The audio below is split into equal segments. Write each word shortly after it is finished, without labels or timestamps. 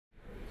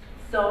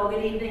So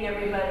good evening,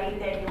 everybody.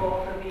 Thank you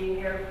all for being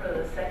here for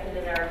the second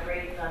in our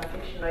great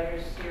Nonfiction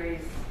Writers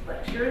Series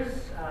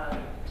lectures,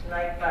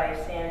 tonight by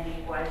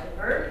Sandy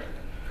Wisenberg.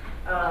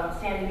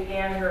 Sandy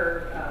began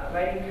her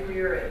writing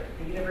career at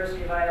the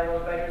University of Iowa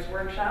Writers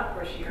Workshop,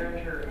 where she earned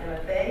her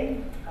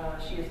MFA.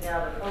 She is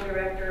now the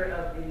co-director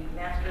of the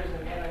Masters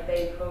and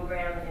MFA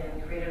program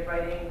in creative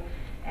writing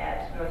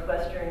at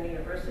Northwestern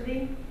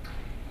University.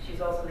 She's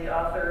also the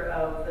author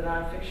of the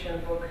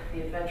nonfiction book,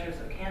 The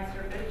Adventures of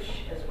Cancer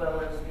Bitch, as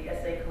well as the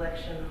essay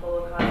collection,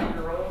 Holocaust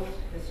Girls,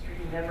 History,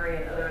 Memory,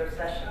 and Other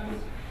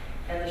Obsessions,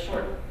 and the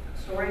short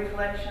story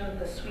collection,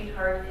 The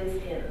Sweetheart Is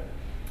In.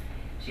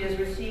 She has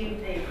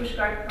received a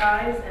Pushcart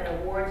Prize and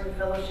awards and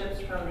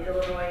fellowships from the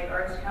Illinois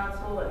Arts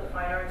Council and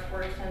Fine Arts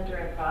Work Center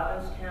in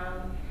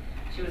Provincetown.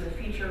 She was a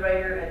feature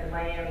writer at the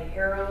Miami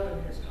Herald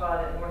and has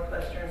taught at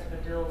Northwestern's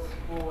Medill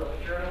School of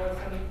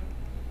Journalism.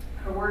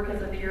 Her work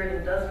has appeared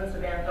in dozens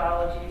of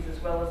anthologies as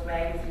well as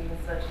magazines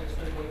such as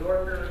The New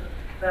Yorker,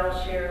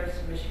 Valshares,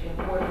 Michigan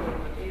Quarterly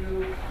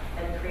Review,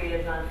 and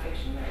Creative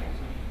Nonfiction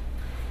magazine.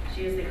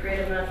 She is the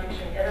creative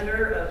nonfiction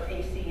editor of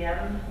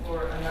ACM,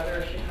 or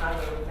Another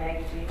Chicago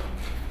magazine.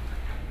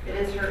 It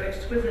is her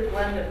exquisite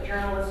blend of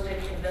journalistic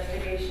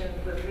investigation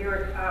with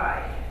lyric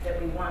eye that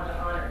we want to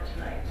honor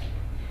tonight.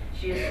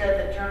 She has said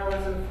that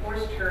journalism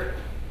forced her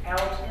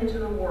out into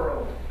the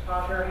world,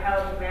 taught her how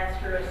to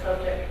master a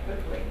subject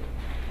quickly,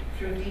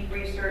 through deep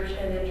research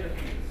and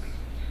interviews.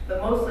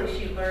 But mostly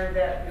she learned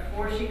that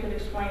before she could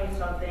explain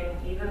something,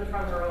 even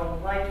from her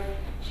own life,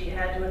 she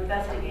had to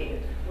investigate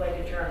it like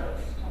a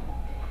journalist.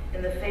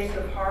 In the face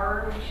of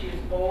horror, she is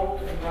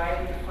bold and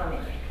wryly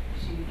funny.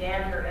 She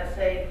began her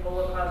essay,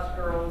 Holocaust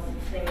Girls,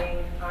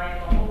 singing, I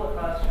am a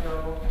Holocaust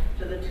girl,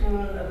 to the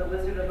tune of the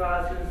Wizard of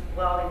Oz's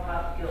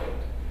Lollipop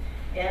Guild.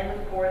 And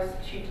of course,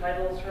 she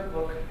titles her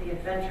book, The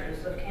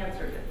Adventures of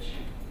Cancer Bitch.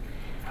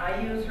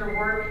 I use her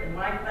work in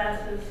my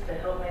classes to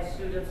help my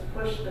students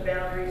push the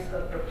boundaries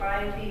of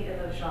propriety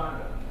and of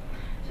genre.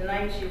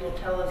 Tonight she will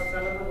tell us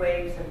some of the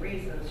ways and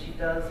reasons she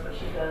does what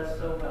she does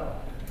so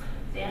well.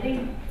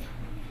 Sandy?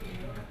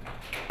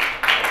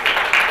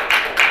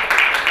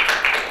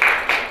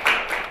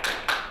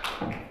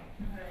 All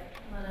right,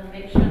 I'm going to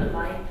make sure the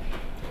mic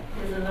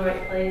is in the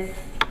right place.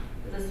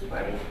 Is this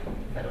right?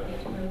 I don't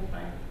need to move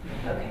mine.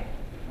 Okay.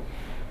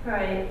 All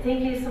right,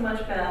 thank you so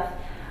much, Beth.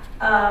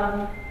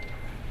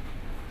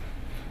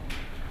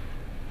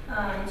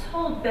 I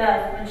told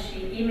Beth when she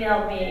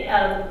emailed me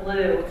out of the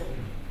blue,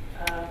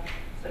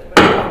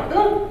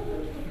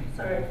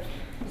 sorry,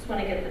 just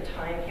want to get the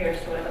time here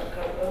so I don't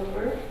go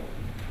over.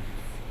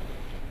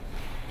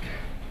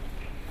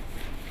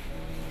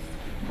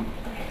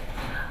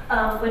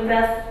 Okay. When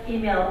Beth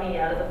emailed me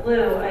out of the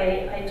blue,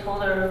 I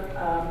told her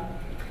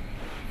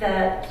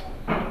that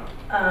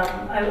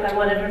I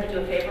wanted her to do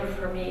a favor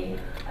for me.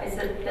 I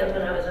said that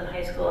when I was in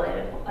high school,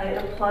 I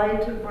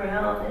applied to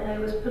Brown and I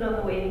was put on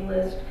the waiting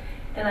list.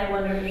 And I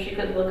wondered if she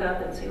could look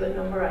up and see what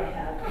number I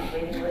had on the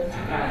waiting list.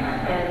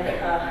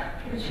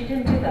 And she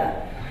didn't do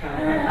that.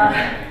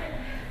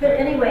 But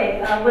anyway,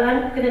 what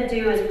I'm going to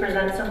do is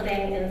present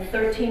something in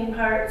 13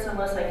 parts,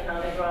 unless I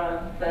counted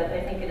wrong, but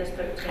I think it is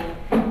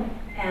 13.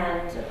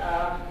 And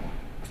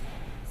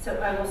so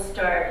I will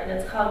start, and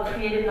it's called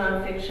Creative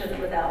Nonfiction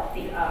Without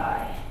the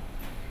I.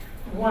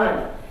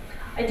 1,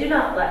 I do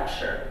not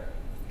lecture.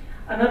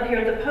 I'm up here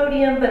at the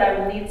podium, but I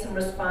will need some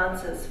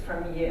responses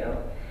from you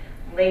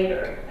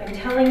later. I'm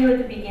telling you at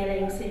the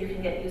beginning so you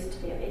can get used to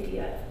the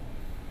idea.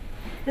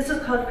 This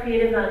is called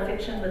Creative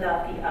Nonfiction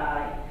Without the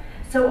I.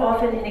 So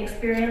often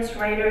inexperienced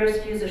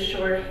writers use a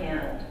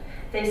shorthand.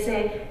 They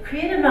say,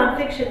 creative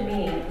nonfiction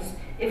means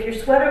if your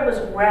sweater was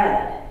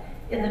red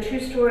in the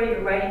true story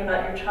you're writing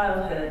about your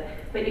childhood,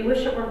 but you wish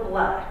it were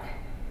black,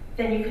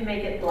 then you can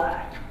make it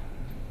black.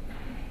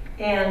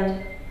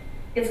 And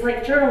it's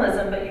like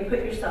journalism, but you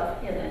put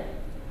yourself in it.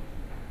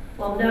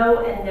 Well,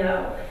 no and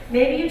no.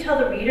 Maybe you tell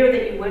the reader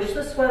that you wish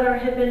the sweater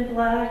had been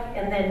black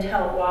and then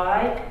tell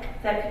why.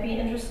 That could be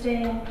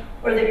interesting.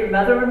 Or that your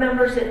mother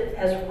remembers it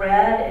as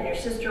red and your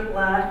sister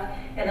black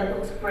and it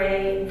looks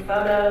gray in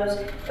photos.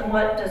 And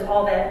what does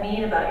all that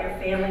mean about your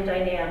family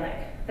dynamic?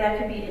 That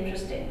could be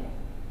interesting.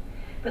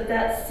 But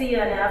that's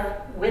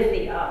CNF with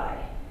the I.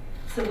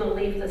 So we'll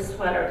leave the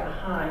sweater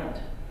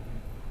behind.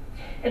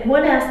 And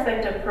one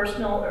aspect of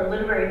personal or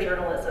literary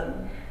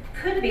journalism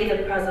could be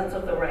the presence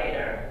of the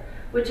writer,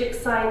 which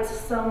excites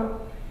some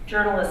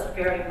journalists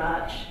very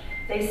much.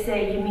 They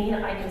say, you mean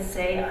I can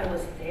say I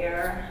was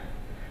there?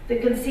 The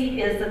conceit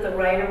is that the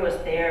writer was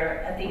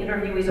there at the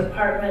interviewee's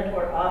apartment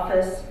or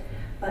office,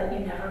 but you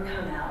never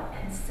come out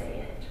and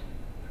say it.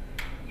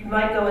 You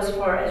might go as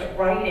far as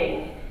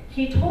writing,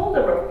 he told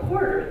a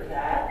reporter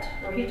that,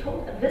 or he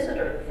told a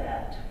visitor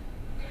that.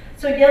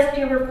 So yes,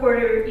 dear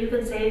reporter, you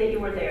can say that you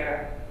were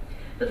there.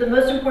 But the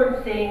most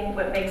important thing,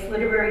 what makes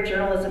literary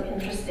journalism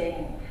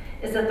interesting,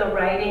 is that the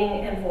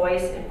writing and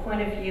voice and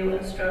point of view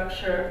and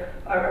structure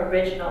are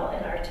original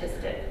and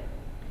artistic.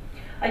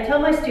 I tell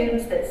my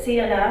students that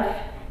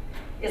CNF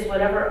is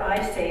whatever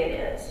I say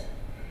it is,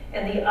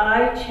 and the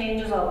I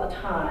changes all the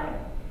time.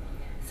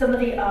 Some of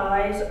the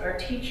I's are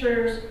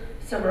teachers,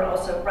 some are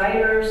also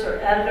writers or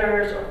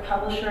editors or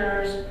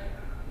publishers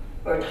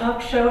or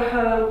talk show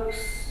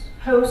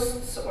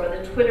hosts or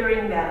the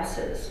twittering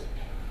masses.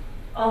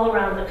 All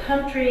around the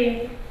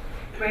country,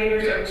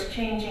 graders are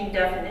exchanging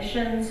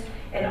definitions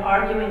and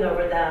arguing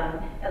over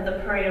them and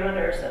the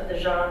parameters of the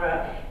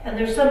genre, and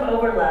there's some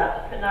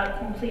overlap, but not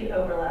complete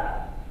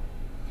overlap.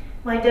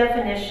 My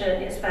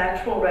definition is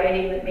factual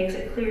writing that makes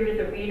it clear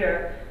to the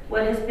reader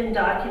what has been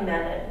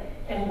documented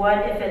and what,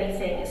 if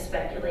anything, is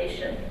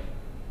speculation.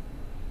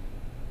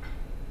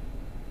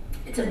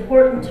 It's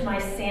important to my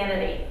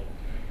sanity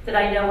that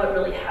I know what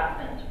really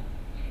happened,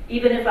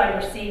 even if I'm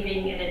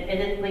receiving an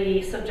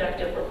admittedly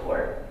subjective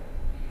report.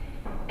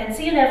 And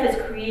CNF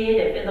is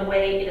creative in the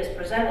way it is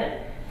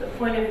presented. The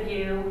point of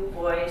view,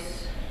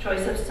 voice,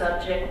 choice of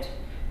subject,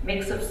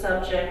 mix of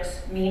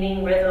subjects,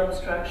 meaning, rhythm,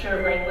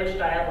 structure, language,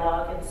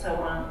 dialogue, and so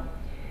on.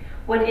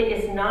 What it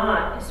is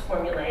not is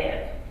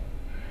formulaic,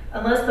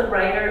 unless the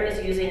writer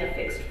is using a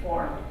fixed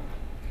form,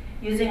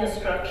 using a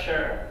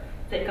structure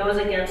that goes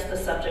against the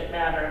subject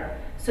matter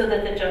so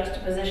that the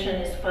juxtaposition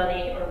is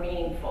funny or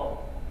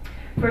meaningful.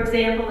 For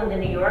example, in The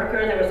New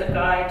Yorker, there was a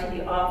guide to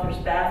the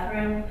author's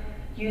bathroom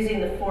using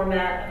the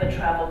format of a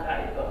travel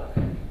guidebook.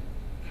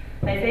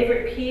 My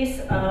favorite piece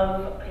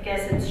of, I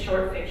guess it's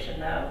short fiction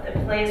though, that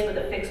plays with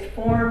a fixed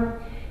form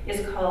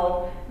is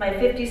called My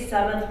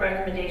 57th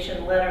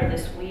Recommendation Letter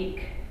This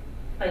Week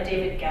by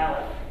David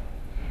Gallup,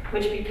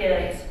 which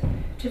begins,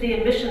 to the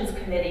admissions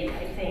committee,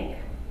 I think.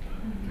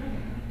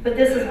 But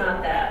this is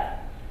not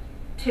that.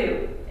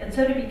 2, and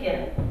so to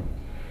begin.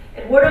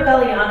 Eduardo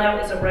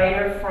Galeano is a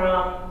writer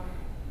from,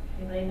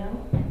 anybody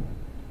know?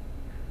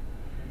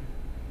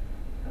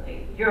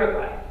 Okay,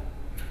 Uruguay.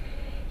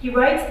 He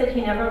writes that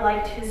he never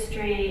liked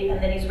history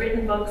and that he's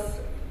written books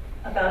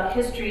about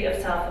history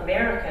of South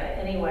America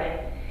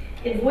anyway.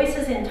 In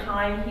Voices in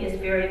Time, he is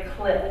very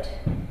clipped.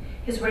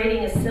 His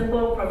writing is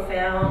simple,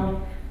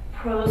 profound,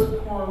 prose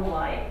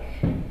poem-like.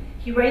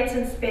 He writes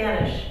in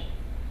Spanish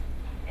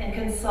and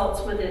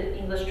consults with an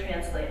English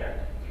translator.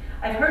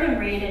 I've heard him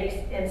read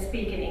and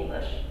speak in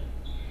English.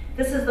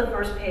 This is the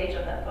first page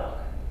of that book.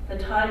 The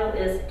title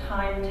is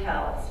Time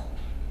Tells.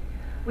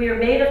 We are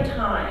made of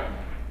time.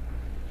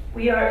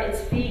 We are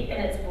its feet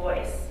and its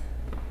voice.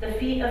 The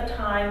feet of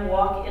time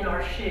walk in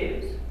our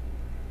shoes.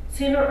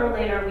 Sooner or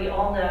later, we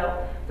all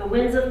know, the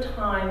winds of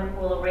time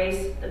will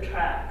erase the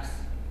tracks.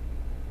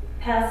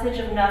 Passage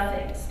of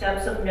nothing,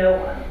 steps of no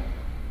one.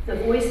 The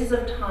voices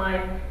of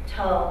time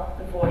tell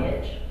the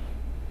voyage.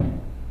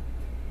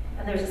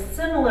 And there's a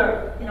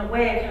similar, in a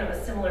way, kind of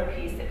a similar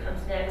piece that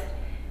comes next,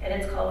 and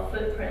it's called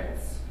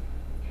Footprints.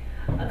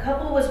 A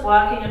couple was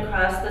walking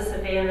across the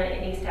savannah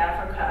in East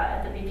Africa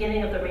at the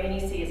beginning of the rainy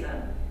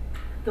season.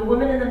 The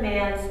woman and the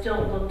man still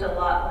looked a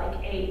lot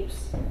like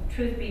apes,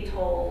 truth be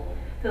told,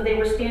 though they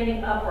were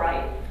standing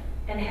upright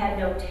and had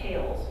no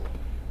tails.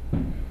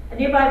 A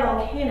nearby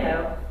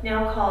volcano,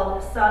 now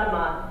called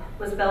Sadaman,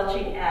 was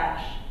belching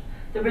ash.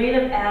 The rain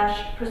of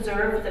ash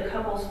preserved the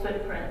couple's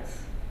footprints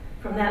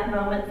from that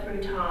moment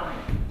through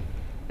time.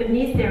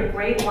 Beneath their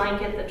gray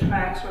blanket, the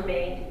tracks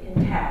remained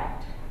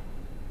intact.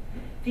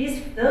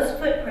 Those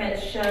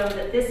footprints show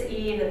that this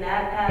Eve and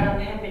that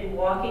Adam had been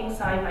walking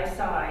side by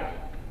side.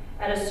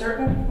 At a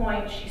certain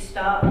point, she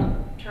stopped,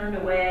 turned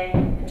away,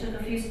 and took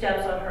a few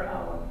steps on her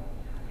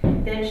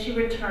own. Then she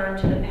returned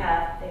to the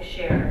path they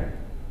shared.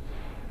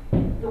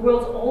 The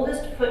world's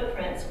oldest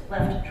footprints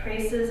left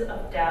traces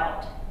of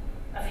doubt.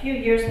 A few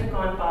years have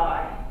gone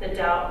by, the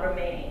doubt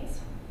remains.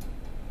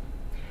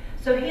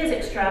 So he is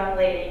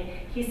extrapolating.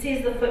 He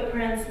sees the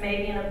footprints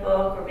maybe in a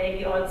book or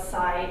maybe on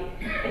site,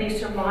 and he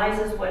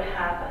surmises what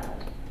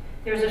happened.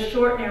 There's a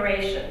short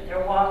narration.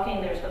 They're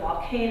walking, there's the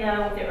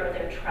volcano, there are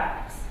their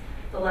tracks.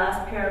 The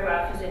last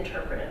paragraph is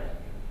interpretive.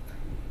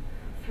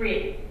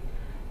 3,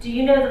 do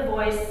you know the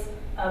voice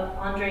of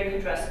Andre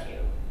Codrescu?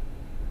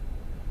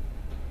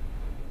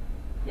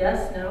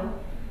 Yes, no?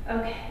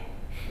 Okay.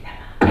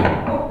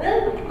 Oh,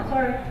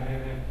 sorry.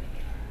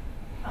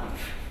 Oh,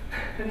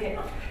 okay.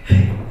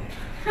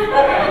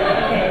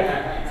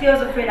 Okay. See, I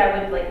was afraid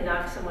I would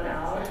knock someone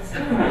out.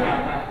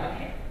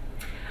 Okay.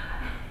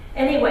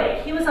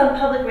 Anyway, he was on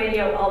public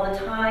radio all the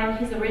time.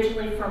 He's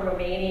originally from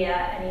Romania,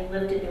 and he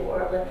lived in New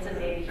Orleans, and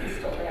maybe he's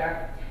still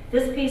there.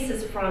 This piece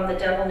is from The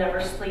Devil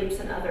Never Sleeps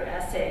and Other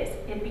Essays.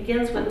 It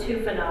begins with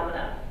 2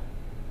 phenomena.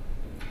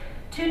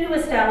 2 new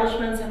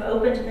establishments have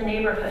opened in the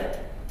neighborhood,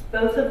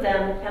 both of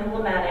them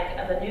emblematic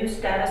of a new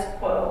status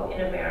quo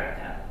in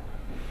America.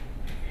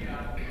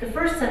 The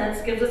first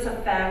sentence gives us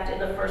a fact in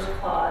the first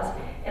clause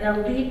and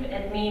a leap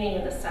at meaning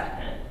in the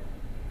second.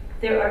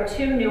 There are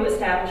 2 new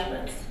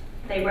establishments.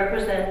 They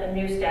represent a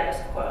new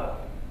status quo.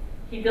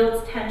 He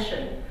builds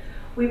tension.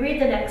 We read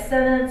the next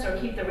sentence or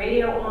keep the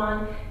radio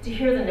on to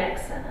hear the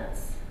next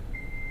sentence.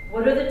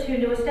 What are the 2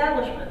 new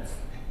establishments?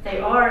 They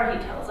are, he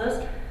tells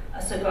us,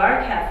 a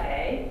cigar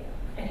cafe,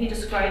 and he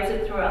describes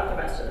it throughout the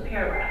rest of the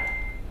paragraph.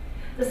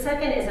 The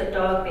second is a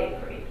dog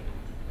bakery.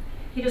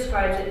 He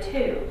describes it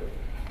too.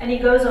 And he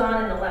goes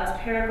on in the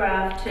last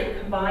paragraph to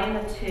combine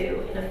the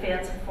two in a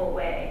fanciful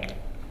way.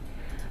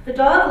 The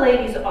dog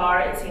ladies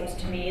are, it seems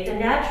to me, the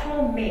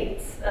natural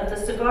mates of the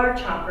cigar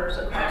chompers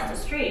across the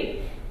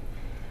street.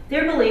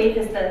 Their belief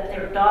is that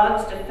their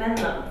dogs defend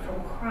them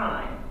from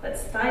crime, but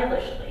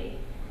stylishly,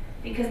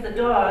 because the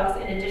dogs,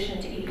 in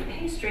addition to eating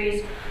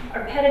pastries,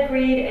 are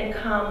pedigreed and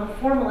come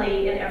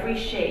formally in every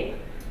shape,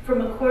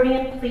 from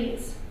accordion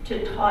pleats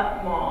to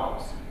taut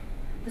mauves.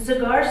 The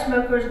cigar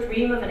smokers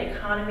dream of an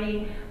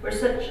economy where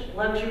such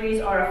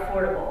luxuries are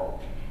affordable,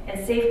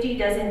 and safety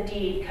does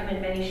indeed come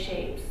in many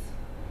shapes.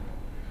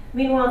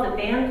 Meanwhile, the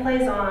band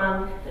plays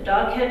on, the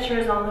dog catcher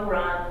is on the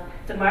run,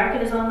 the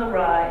market is on the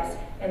rise,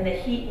 and the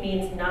heat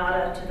means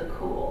nada to the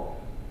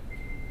cool.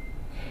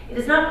 It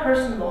is not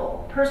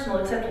personal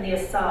except in the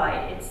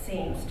aside, it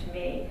seems to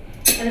me.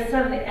 And it's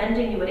not an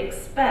ending you would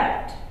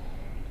expect.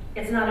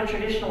 It's not a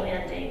traditional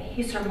ending.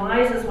 He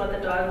surmises what the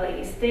dog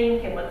ladies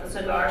think and what the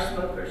cigar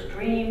smokers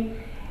dream.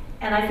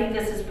 And I think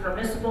this is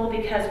permissible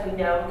because we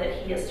know that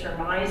he is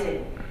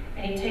surmising.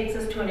 And he takes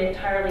us to an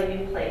entirely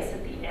new place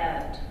at the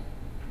end.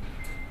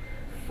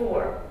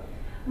 4.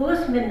 Louis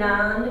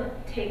Menand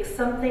takes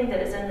something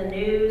that is in the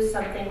news,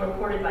 something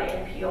reported by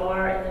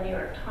NPR and the New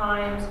York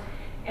Times,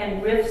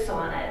 and riffs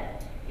on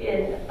it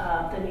in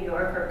the New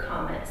Yorker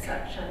comment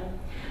section.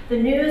 The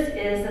news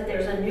is that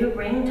there's a new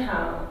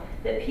ringtone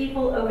that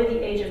people over the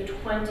age of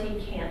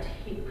 20 can't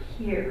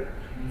hear.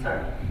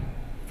 Sorry.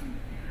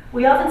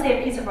 We often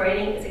say a piece of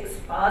writing is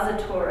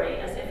expository,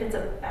 as if it's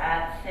a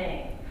bad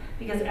thing,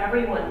 because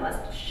everyone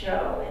must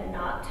show and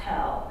not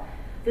tell.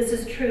 This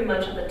is true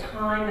much of the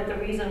time, but the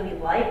reason we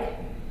like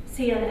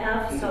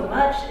CNF so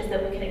much is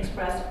that we can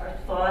express our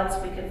thoughts,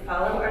 we can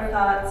follow our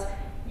thoughts,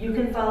 you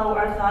can follow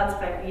our thoughts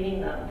by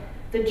reading them.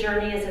 The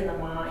journey is in the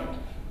mind.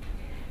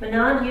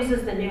 Menand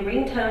uses the new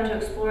ringtone to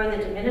explore the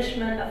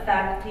diminishment of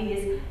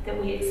faculties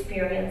that we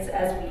experience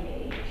as we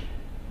age.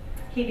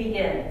 He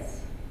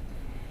begins.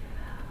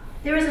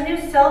 There is a new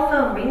cell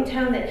phone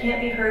ringtone that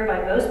can't be heard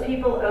by most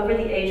people over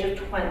the age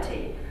of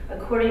 20,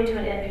 according to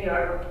an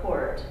NPR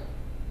report.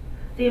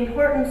 The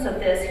importance of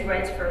this, he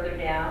writes further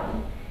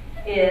down,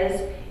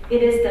 is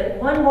it is that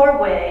one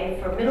more way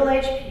for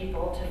middle-aged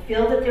people to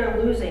feel that they're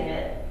losing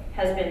it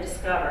has been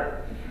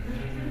discovered.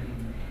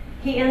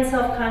 He ends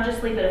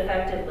self-consciously but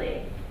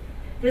effectively.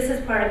 This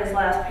is part of his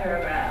last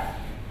paragraph.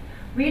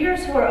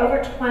 Readers who are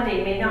over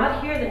 20 may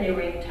not hear the new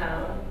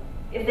ringtone.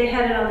 If they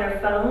had it on their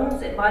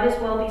phones, it might as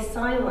well be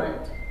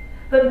silent.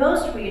 But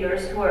most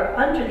readers who are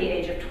under the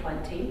age of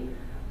 20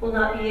 will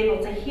not be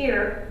able to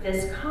hear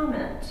this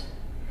comment.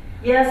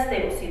 Yes,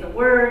 they will see the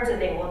words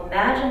and they will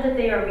imagine that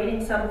they are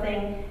reading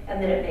something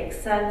and that it makes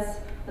sense,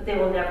 but they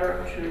will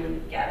never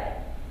truly get it.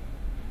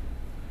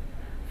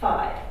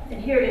 5,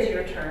 and here is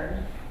your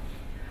turn.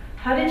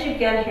 How did you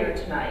get here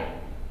tonight?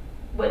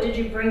 What did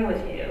you bring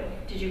with you?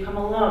 Did you come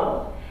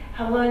alone?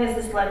 How long has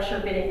this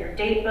lecture been in your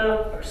date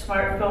book or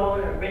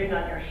smartphone or written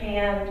on your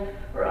hand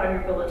or on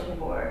your bulletin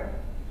board?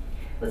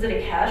 Was it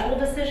a casual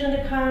decision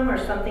to come or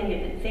something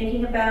you've been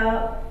thinking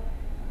about?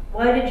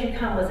 Why did you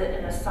come? Was it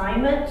an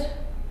assignment?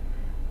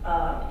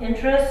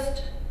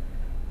 Interest?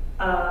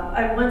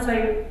 Once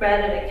I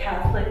read at a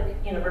Catholic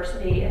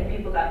university and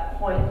people got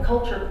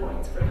culture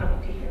points for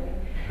coming to hear me.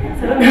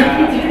 So I don't know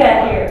if you do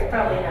that here,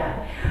 probably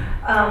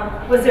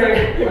not. Was there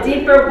a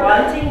deeper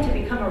wanting to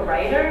become a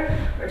writer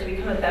or to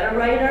become a better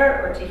writer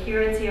or to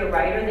hear and see a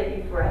writer that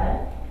you've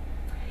read?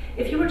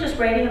 If you were just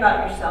writing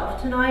about yourself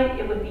tonight,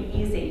 it would be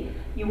easy.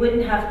 You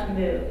wouldn't have to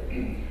move.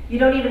 You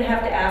don't even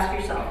have to ask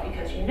yourself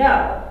because you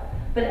know.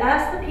 But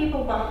ask the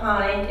people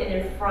behind and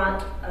in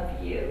front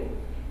of you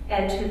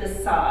and to the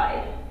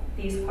side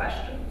these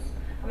questions.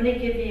 I'm going to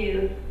give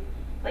you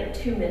like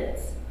 2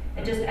 minutes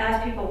and just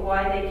ask people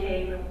why they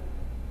came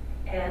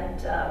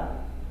and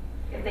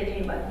if they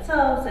came by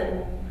themselves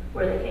and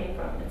where they came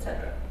from,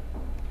 etc.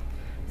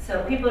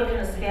 So people are kind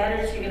of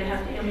scattered, so you're going to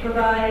have to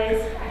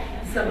improvise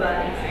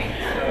somebody.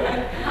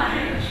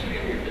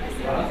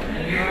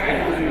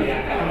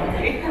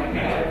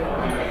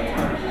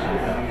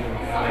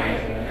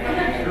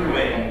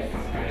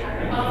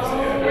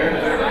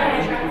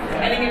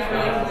 I think it's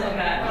really cool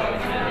that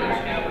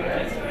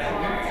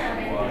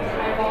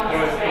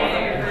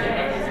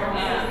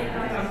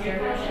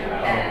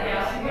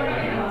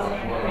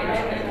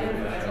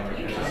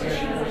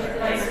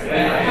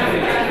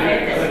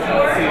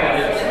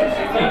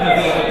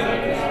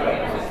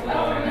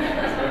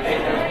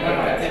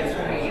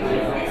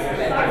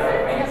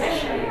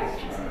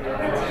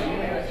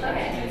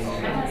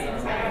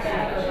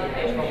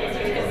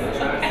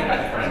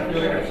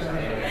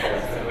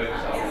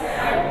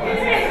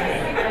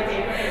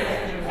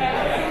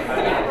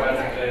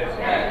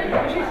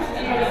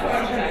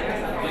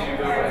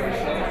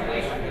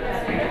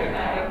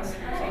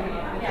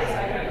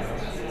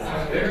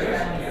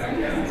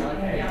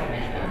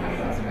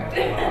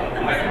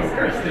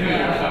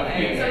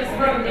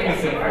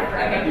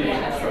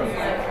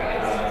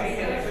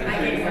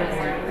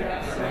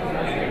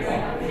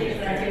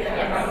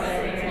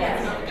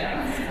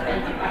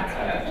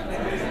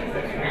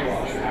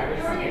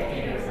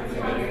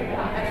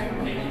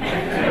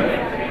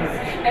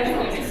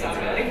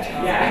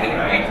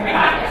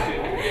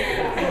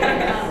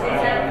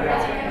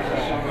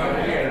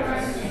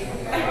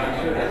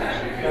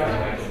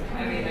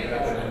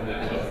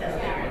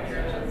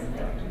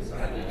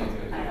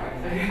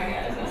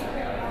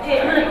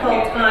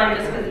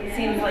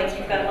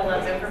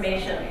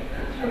information.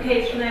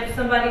 Okay, can I have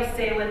somebody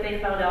say what they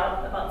found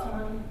out about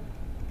someone?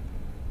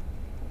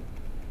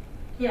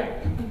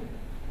 Yeah.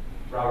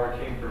 Robert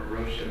came from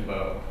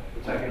Rochambeau,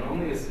 which I can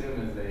only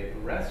assume is a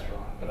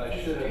restaurant, but I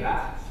should have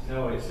asked.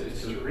 No, it's a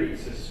street.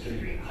 It's a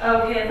street.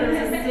 Okay,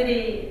 there's a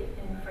city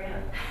in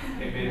France.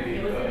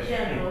 It was a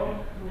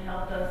general who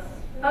helped us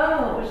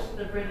push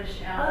the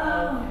British out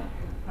of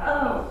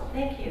Oh,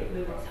 thank you.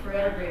 We were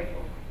forever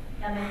grateful.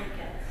 And then it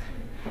gets.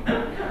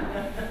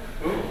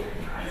 Ooh.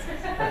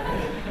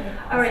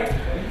 All right.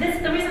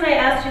 The reason I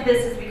asked you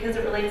this is because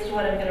it relates to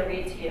what I'm going to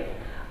read to you.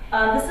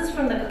 This is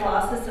from the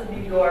Colossus of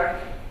New York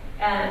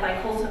and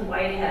by Colson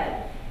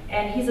Whitehead.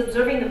 And he's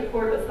observing the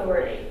Port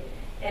Authority.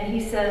 And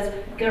he says,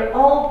 they're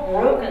all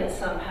broken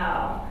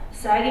somehow,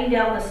 sagging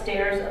down the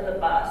stairs of the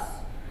bus.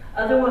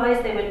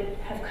 Otherwise, they would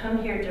have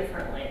come here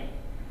differently.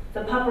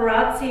 The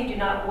paparazzi do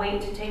not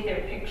wait to take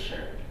their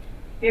picture.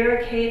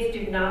 Barricades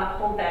do not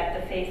hold back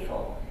the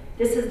faithful.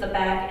 This is the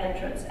back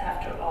entrance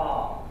after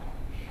all.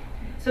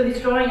 So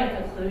he's drawing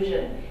a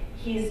conclusion.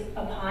 He's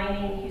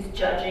opining, he's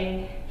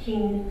judging.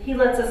 He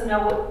lets us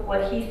know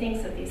what he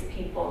thinks of these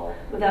people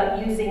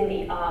without using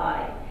the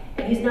I.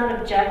 And he's not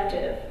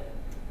objective.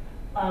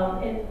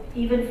 And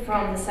even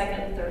from the second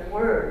and third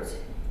words,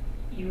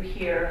 you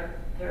hear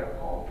they're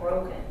all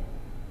broken.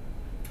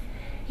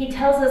 He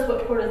tells us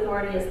what Port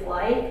Authority is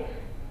like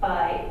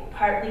by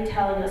partly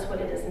telling us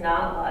what it is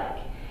not like.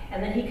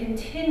 And then he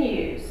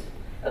continues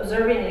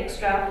observing and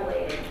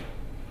extrapolating.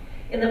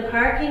 In the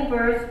parking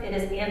berth, it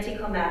is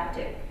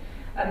anticlimactic.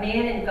 A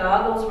man in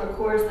goggles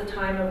records the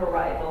time of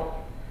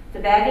arrival. The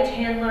baggage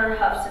handler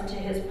huffs into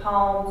his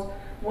palms,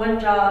 one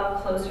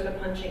job closer to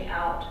punching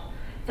out.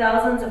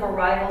 Thousands of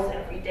arrivals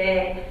every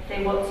day,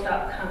 they won't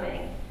stop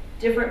coming.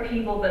 Different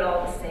people, but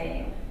all the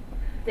same.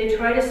 They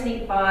try to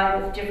sneak by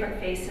with different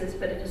faces,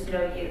 but it is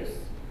no use.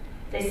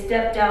 They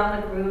step down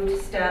the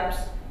grooved steps,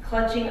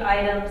 clutching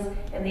items,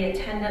 and the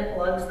attendant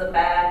lugs the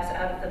bags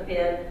out of the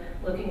bin,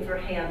 looking for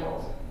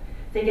handles.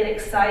 They get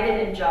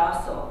excited and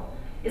jostle.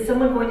 Is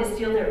someone going to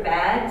steal their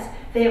bags?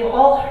 They have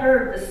all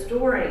heard the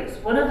stories.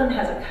 One of them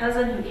has a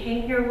cousin who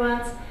came here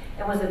once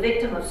and was a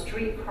victim of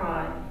street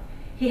crime.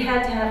 He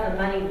had to have the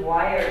money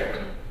wired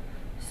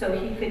so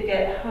he could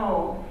get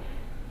home.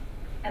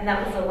 And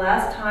that was the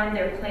last time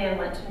their clan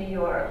went to New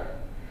York.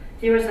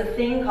 There is a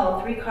thing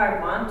called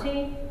three-card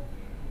Monte,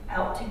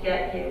 out to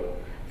get you.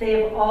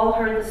 They have all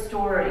heard the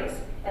stories,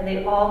 and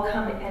they all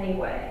come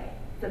anyway.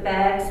 The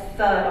bags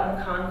thud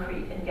on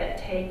concrete and get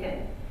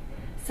taken.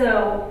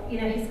 So,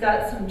 he's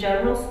got some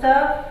general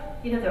stuff.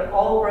 They're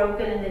all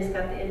broken, and he's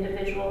got the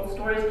individual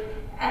stories.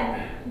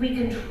 And we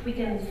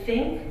can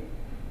think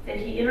that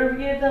he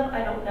interviewed them.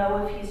 I don't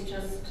know if he's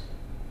just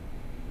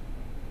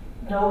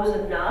knows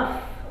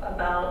enough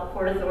about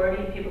Port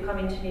Authority and people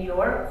coming to New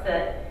York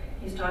that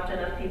he's talked to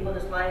enough people in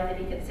his life that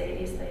he can say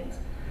these things.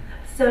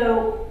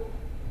 So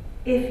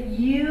if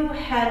you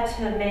had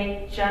to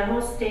make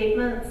general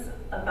statements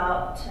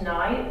about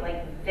tonight,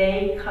 like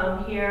they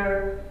come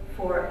here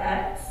for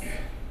X,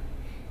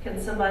 can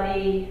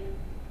somebody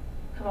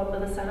come up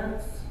with a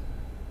sentence?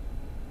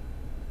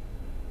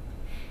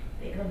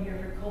 They come here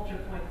for culture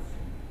points.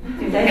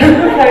 Do they?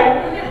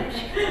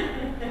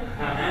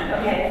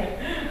 Okay.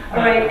 All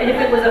right. And if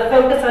it was a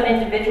focus on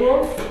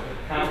individuals,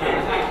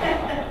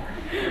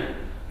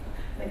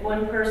 like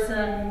one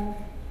person,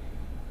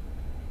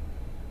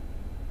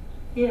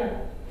 yeah.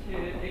 To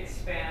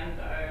expand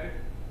our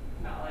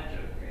knowledge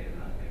of creative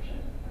nonfiction.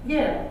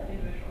 Yeah.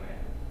 Individual,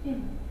 Yeah.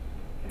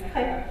 yeah.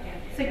 Okay.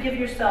 So give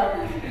yourself.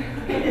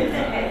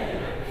 Okay.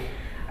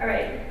 All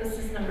right. This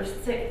is number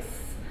 6.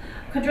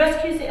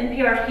 Kudrowski's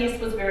NPR piece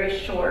was very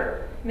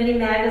short. Many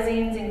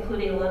magazines,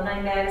 including alumni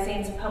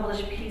magazines,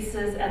 publish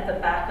pieces at the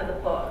back of the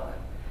book.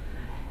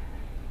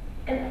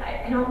 And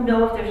I don't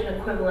know if there's an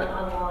equivalent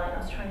online. I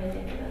was trying to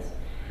think of this.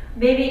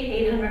 Maybe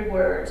 800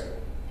 words.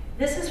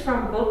 This is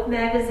from Book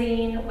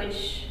Magazine,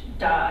 which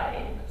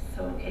died,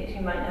 so in case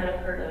you might not have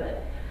heard of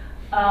it.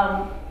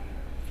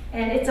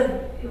 And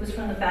it was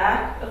from the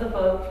back of the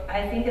book.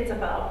 I think it's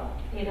about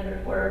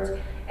 800 words,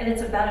 and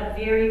it's about a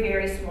very,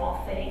 very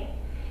small thing.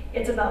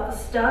 It's about the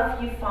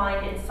stuff you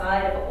find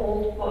inside of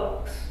old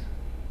books.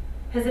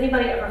 Has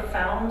anybody ever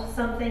found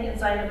something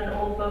inside of an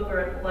old book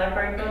or a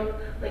library book?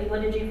 Like,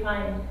 what did you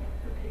find?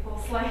 The pickle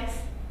slice.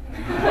 Oh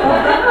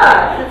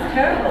God, that's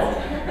terrible.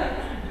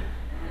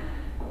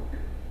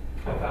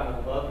 I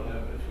found a love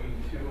note between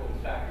 2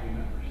 old faculty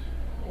members.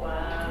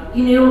 Wow.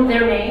 You knew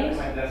their names?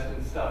 My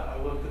Neston stuff.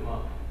 I looked them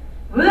up.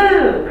 Woo!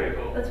 Very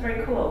cool. That's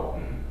very cool.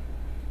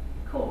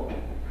 Cool.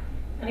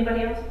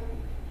 Anybody else?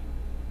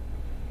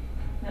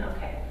 No,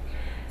 okay.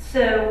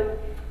 So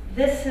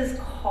this is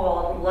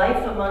called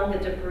Life Among the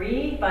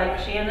Debris by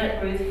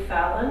Janet Ruth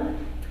Fallon.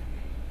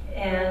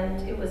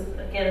 And it was,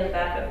 again, in the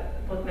back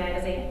of Book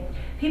Magazine.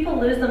 People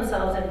lose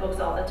themselves in books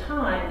all the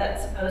time.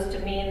 That's supposed to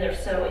mean they're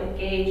so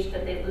engaged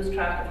that they lose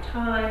track of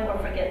time or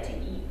forget to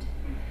eat.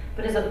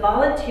 But as a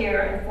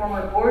volunteer and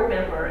former board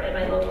member at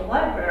my local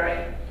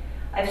library,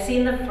 I've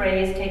seen the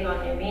phrase take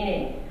on new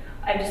meaning.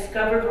 I've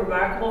discovered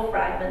remarkable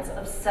fragments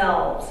of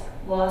selves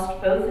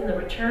lost both in the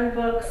return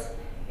books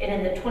and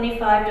in the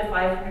 25 to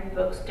 500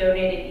 books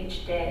donated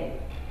each day.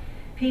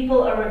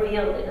 People are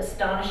revealed in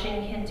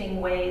astonishing,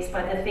 hinting ways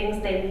by the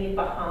things they leave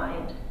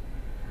behind.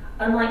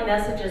 Unlike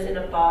messages in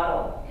a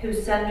bottle,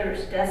 whose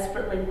senders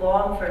desperately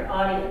long for an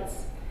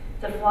audience,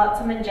 the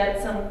flotsam and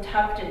jetsam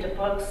tucked into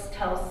books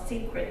tell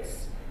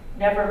secrets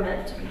never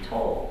meant to be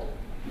told.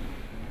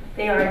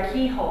 They are a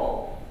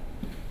keyhole.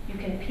 You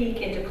can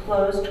peek into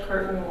closed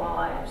curtain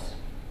lives.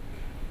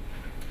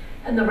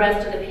 And the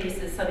rest of the piece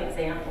is some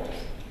examples.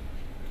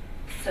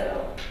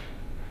 So,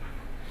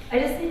 I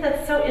just think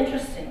that's so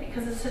interesting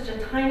because it's such a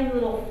tiny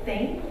little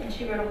thing, and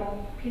she wrote a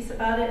whole piece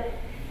about it.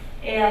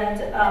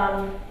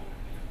 And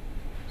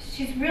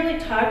she's really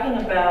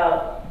talking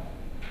about,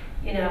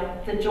 you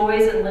know, the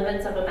joys and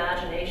limits of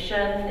imagination,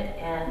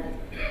 and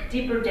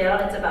deeper down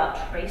it's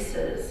about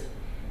traces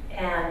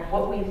and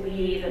what we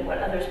leave and what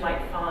others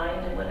might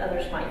find and what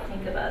others might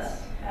think of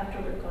us after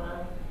we're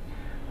gone,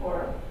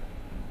 or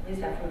at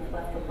least after we've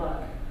left the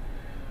book.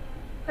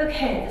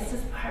 Okay, this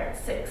is part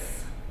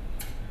 6.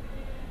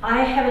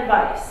 I have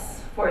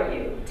advice for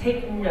you.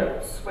 Take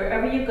notes.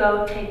 Wherever you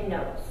go, take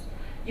notes.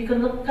 You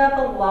can look up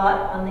a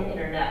lot on the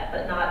internet,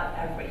 but not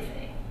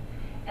everything.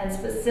 And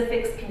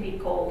specifics can be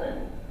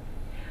golden.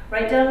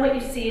 Write down what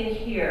you see and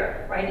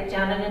hear. Write it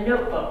down in a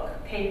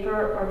notebook,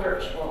 paper or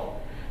virtual.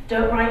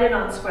 Don't write it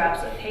on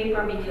scraps of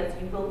paper because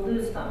you will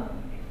lose them,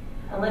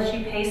 unless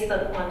you paste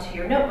them onto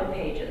your notebook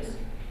pages,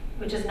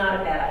 which is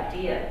not a bad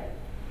idea.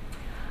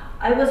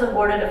 I was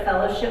awarded a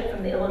fellowship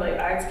from the Illinois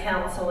Arts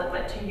Council and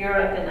went to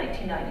Europe in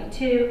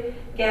 1992,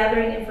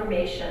 gathering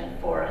information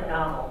for a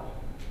novel.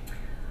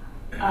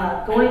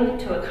 Going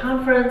to a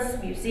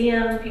conference,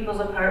 museums,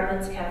 people's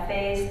apartments,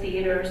 cafes,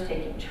 theaters,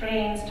 taking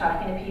trains,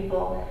 talking to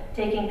people,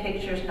 taking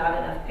pictures, not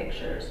enough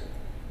pictures.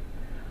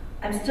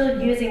 I'm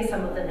still using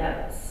some of the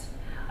notes.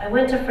 I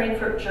went to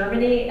Frankfurt,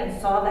 Germany,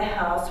 and saw the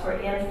house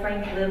where Anne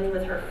Frank lived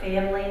with her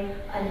family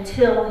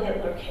until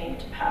Hitler came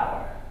to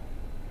power.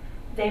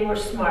 They were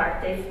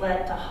smart. They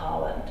fled to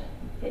Holland,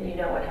 and you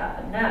know what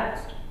happened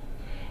next.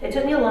 It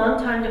took me a long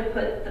time to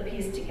put the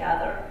piece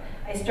together.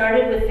 I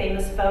started with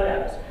famous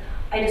photos.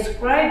 I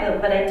described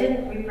them, but I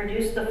didn't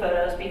reproduce the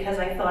photos because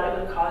I thought it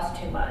would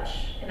cost too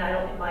much. And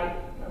it might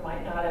or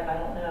might not have, I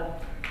don't know.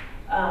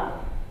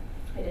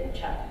 I didn't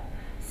check.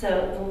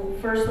 So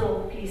the first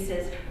little piece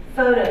is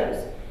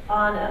photos.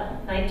 Anna,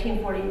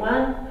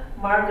 1941,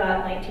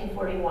 Margot,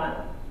 1941.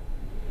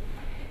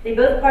 They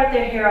both part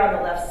their hair on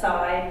the left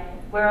side,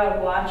 wear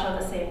a watch on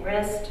the same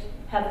wrist,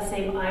 have the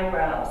same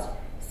eyebrows,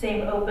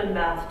 same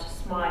open-mouthed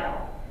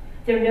smile.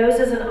 Their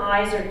noses and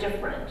eyes are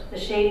different, the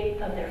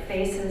shape of their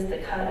faces, the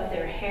cut of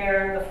their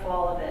hair, the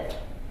fall of it.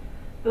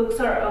 Books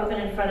are open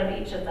in front of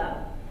each of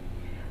them.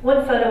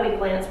 One photo we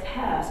glance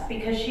past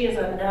because she is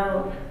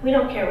unknown. We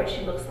don't care what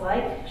she looks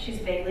like. She's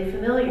vaguely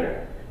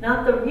familiar.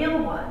 Not the real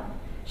one.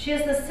 She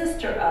is the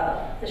sister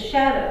of, the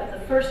shadow,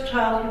 the first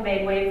child who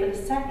made way for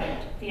the second,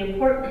 the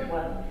important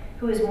one,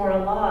 who is more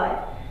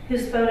alive,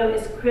 whose photo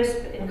is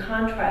crisp in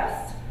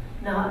contrasts,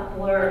 not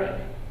blurry.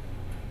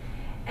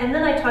 And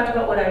then I talked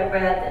about what I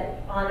read,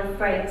 that Anne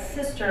Frank's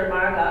sister,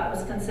 Margot,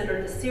 was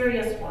considered the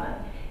serious one,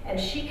 and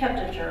she kept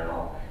a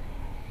journal.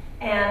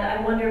 And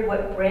I wondered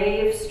what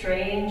brave,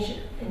 strange,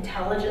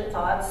 intelligent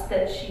thoughts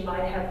that she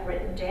might have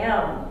written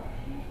down.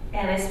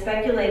 And I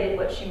speculated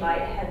what she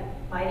might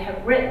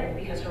have written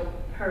because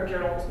her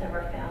journal was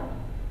never found.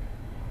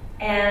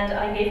 And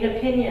I gave an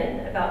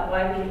opinion about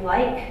why we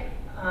like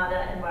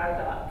Anna and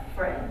Margot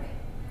Frank.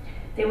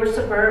 They were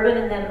suburban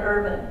and then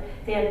urban.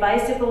 They had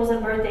bicycles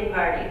and birthday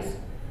parties.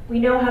 We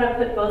know how to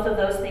put both of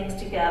those things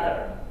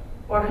together,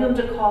 or whom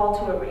to call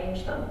to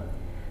arrange them.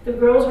 The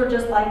girls were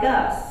just like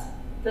us,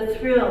 the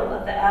thrill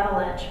of the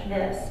avalanche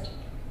missed.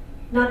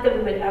 Not that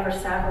we would ever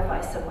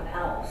sacrifice someone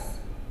else.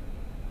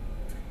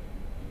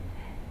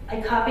 I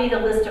copied a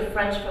list of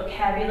French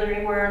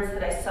vocabulary words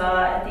that I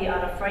saw at the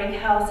Anna Frank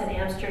house in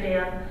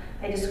Amsterdam.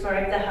 I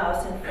described the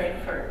house in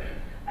Frankfurt.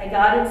 I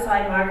got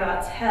inside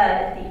Margot's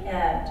head at the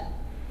end.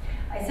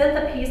 I sent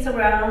the piece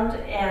around,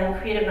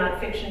 and Creative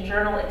Nonfiction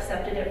Journal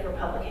accepted it for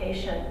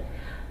publication.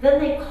 Then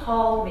they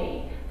called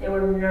me. They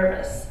were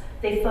nervous.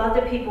 They thought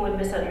that people would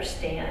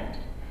misunderstand.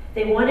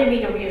 They wanted me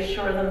to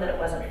reassure them that it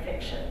wasn't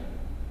fiction.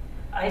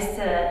 I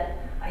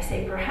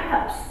say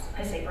perhaps.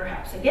 I say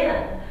perhaps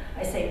again.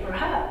 I say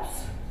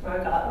perhaps.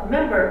 Margot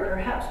remembered,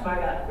 perhaps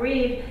Margot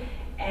grieved,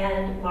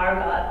 and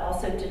Margot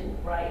also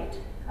didn't write.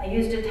 I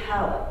used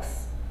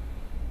italics.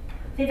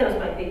 I think that was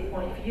my big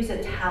point. If you use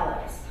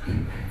italics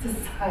to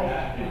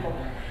cite people,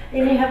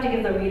 then you have to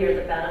give the reader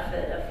the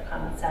benefit of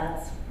common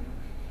sense.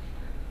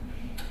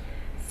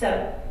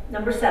 So,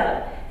 number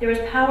 7, there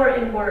is power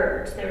in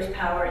words, there is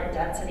power in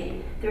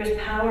density, there is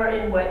power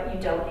in what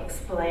you don't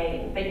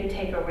explain, but you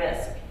take a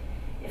risk.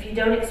 If you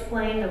don't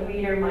explain, the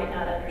reader might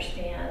not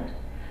understand.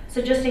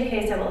 So just in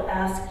case, I will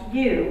ask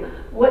you,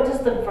 what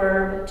does the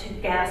verb to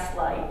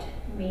gaslight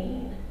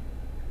mean?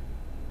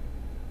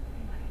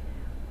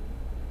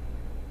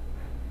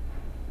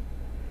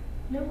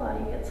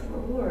 Nobody gets a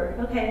reward.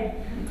 Okay.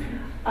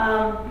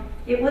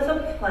 It was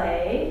a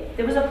play.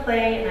 There was a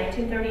play in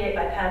 1938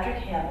 by Patrick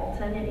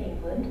Hamilton in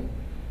England.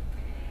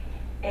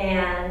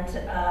 And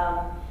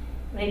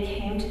when it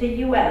came to the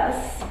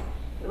US,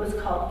 it was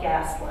called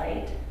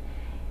Gaslight.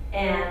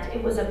 And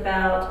it was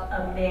about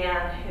a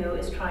man who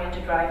is trying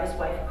to drive his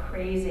wife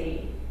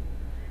crazy.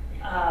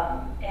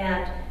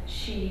 And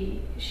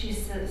she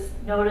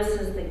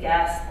notices the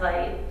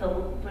gaslight,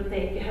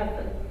 they have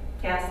a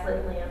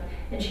gaslit lamp,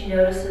 and she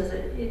notices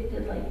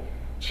it like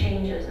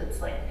changes.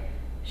 It's like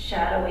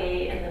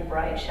shadowy and then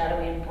bright,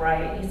 shadowy and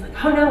bright. And he's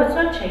like, oh no, it's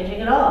not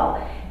changing at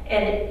all.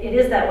 And it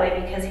is that way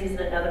because he's in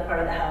another part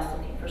of the house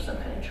looking for some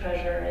kind of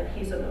treasure, and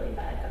he's a really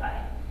bad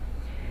guy.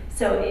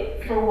 So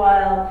for a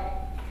while,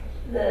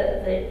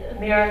 the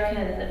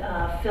American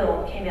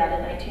film came out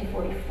in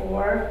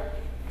 1944.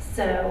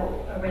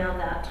 So around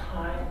that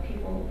time,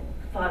 people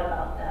thought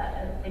about that,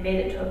 and they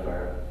made it to a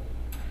verb.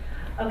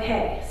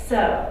 Okay,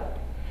 so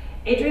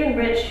Adrienne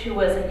Rich, who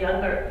was a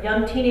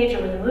young teenager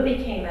when the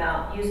movie came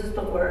out, uses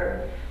the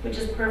word, which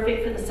is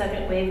perfect for the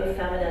second wave of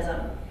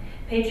feminism.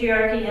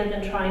 Patriarchy has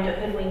been trying to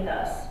hoodwink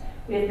us.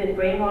 We have been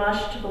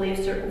brainwashed to believe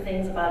certain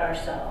things about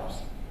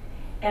ourselves.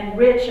 And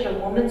Rich, at a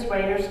Women's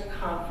Writers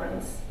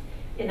Conference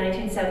in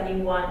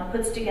 1971,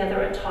 puts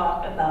together a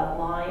talk about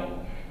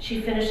lying. She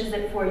finishes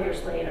it 4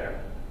 years later.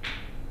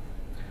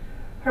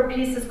 Her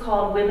piece is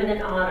called Women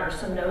in Honor,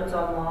 Some Notes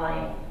on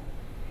Lying.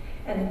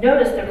 And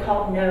notice they're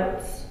called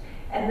notes.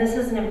 And this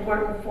is an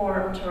important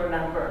form to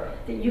remember,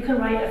 that you can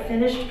write a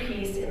finished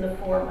piece in the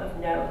form of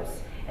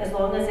notes, as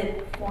long as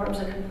it forms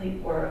a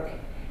complete work,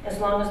 as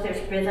long as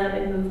there's rhythm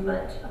and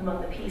movement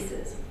among the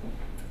pieces.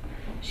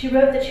 She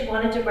wrote that she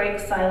wanted to break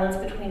silence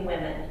between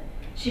women.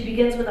 She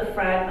begins with a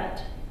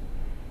fragment.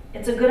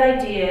 It's a good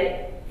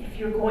idea, if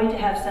you're going to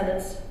have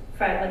sentence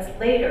fragments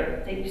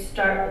later, that you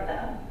start with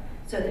them,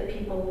 so that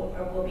people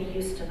will be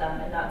used to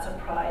them and not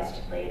surprised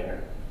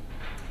later.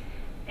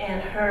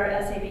 And her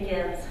essay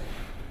begins,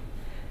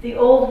 the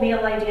old male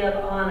idea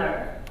of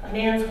honor, a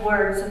man's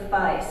word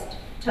sufficed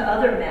to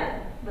other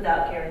men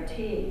without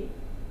guarantee.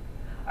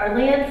 Our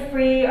land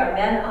free, our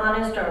men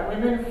honest, our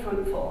women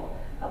fruitful,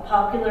 a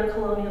popular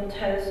colonial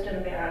toast in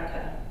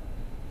America.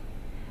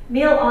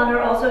 Male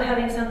honor also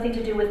having something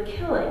to do with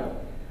killing.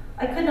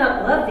 I could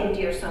not love thee,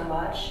 dear, so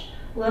much,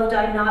 loved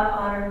I not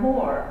honor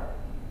more.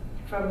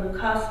 From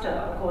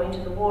Lucasta on going to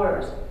the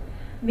wars.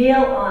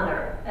 Male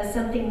honor as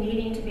something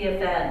needing to be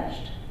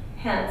avenged,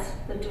 hence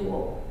the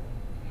duel.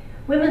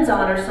 Women's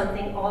honor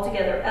something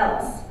altogether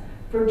else,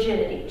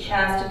 virginity,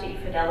 chastity,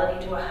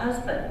 fidelity to a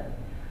husband.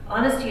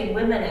 Honesty in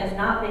women has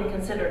not been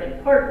considered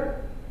important.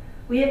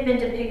 We have been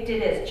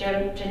depicted as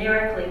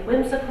generically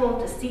whimsical,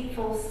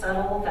 deceitful,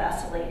 subtle,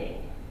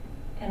 vacillating,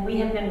 and we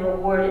have been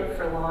rewarded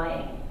for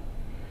lying.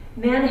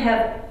 Men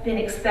have been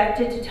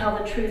expected to tell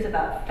the truth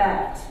about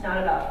facts,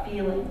 not about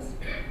feelings.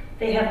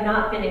 They have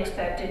not been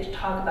expected to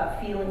talk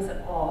about feelings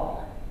at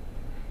all.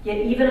 Yet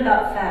even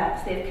about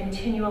facts, they have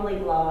continually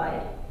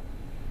lied.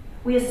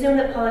 We assume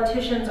that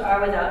politicians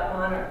are without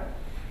honor.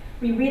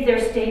 We read their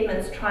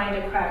statements trying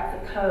to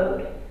crack the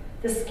code,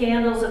 the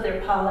scandals of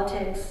their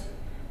politics.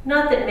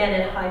 Not that men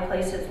in high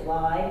places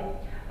lie,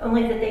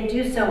 only that they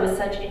do so with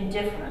such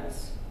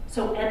indifference,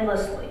 so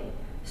endlessly,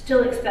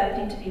 still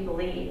expecting to be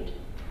believed.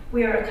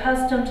 We are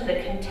accustomed to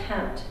the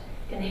contempt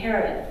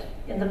inherent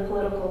in the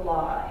political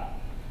lie.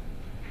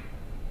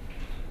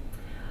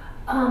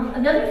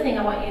 Another thing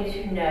I want you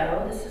to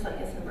know, this is I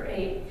guess number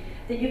 8,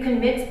 that you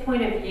can mix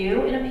point of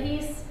view in a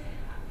piece.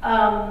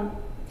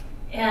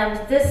 And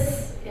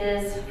this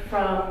is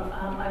from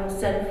I Will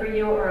Send For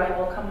You or I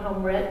Will Come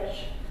Home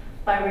Rich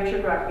by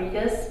Richard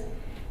Rodriguez.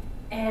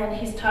 And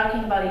he's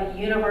talking about a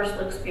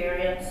universal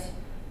experience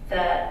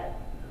that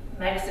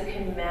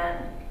Mexican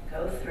men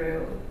go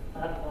through,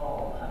 not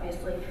all,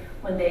 obviously,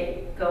 when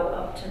they go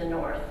up to the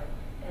north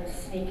and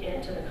sneak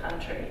into the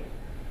country.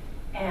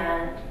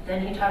 And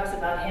then he talks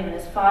about him and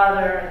his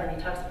father, and then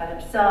he talks about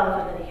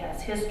himself, and then he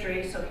has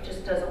history, so he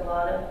just does a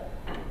lot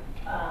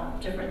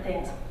of different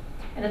things.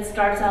 And it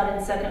starts out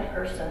in second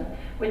person,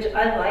 which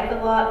I like a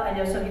lot. I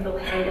know some people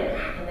hate it,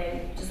 and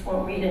they just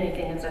won't read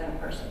anything in second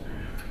person.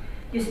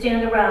 You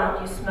stand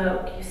around, you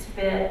smoke, you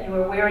spit, you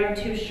are wearing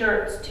 2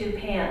 shirts, 2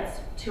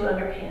 pants, 2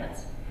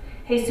 underpants.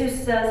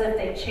 Jesus says if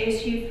they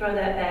chase you, throw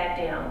that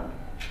bag down.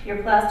 Your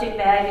plastic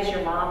bag is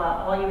your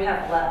mama, all you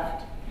have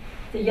left.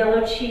 The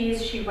yellow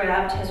cheese she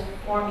wrapped has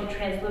formed a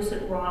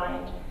translucent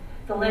rind.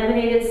 The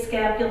laminated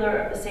scapular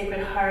of the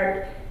Sacred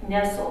Heart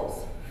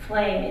nestles,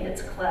 flame in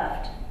its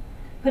cleft.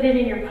 Put it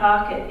in your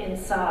pocket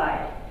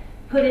inside.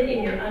 Put it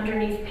in your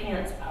underneath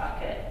pants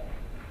pocket.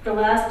 The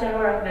last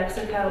hour of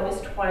Mexico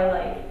is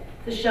twilight,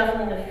 the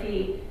shuffling of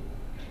feet.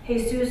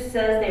 Jesus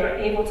says they are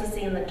able to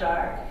see in the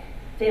dark.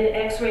 They have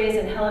x-rays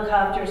and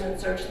helicopters and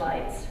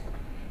searchlights.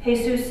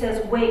 Jesus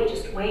says, wait,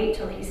 just wait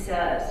till he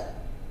says.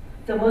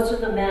 Though most of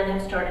the men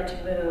have started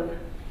to move.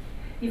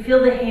 You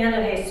feel the hand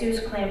of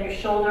Jesus clamp your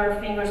shoulder,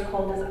 fingers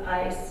cold as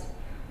ice.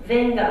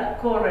 Venga,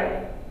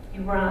 corre,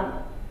 you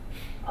run.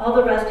 All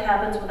the rest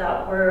happens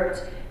without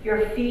words.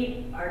 Your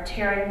feet are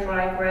tearing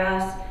dry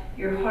grass.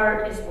 Your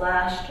heart is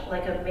lashed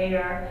like a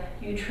mare.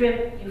 You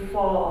trip, you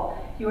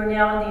fall. You are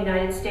now in the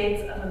United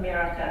States of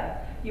America.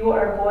 You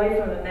are a boy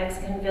from a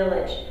Mexican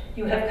village.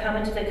 You have come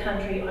into the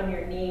country on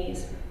your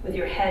knees with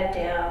your head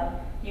down.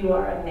 You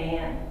are a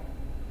man.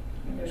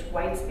 And there's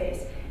white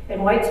space.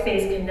 And white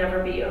space can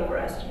never be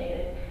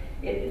overestimated.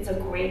 It's a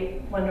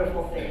great,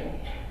 wonderful thing.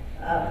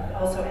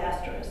 Also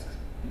asterisks.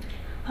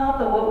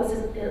 Papa,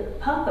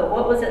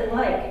 what was it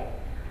like?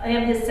 I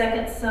am his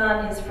second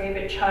son, his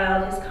favorite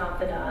child, his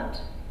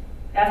confidant.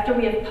 After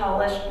we have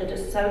polished the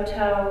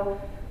DeSoto,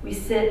 we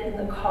sit in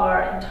the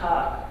car and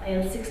talk. I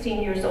am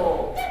 16 years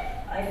old.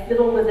 I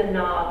fiddle with the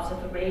knobs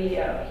of the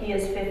radio. He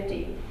is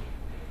 50.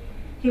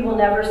 He will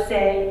never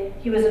say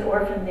he was an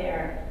orphan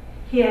there.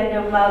 He had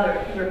no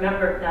mother. He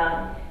remembered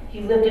none.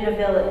 He lived in a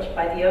village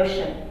by the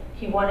ocean.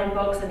 He wanted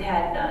books and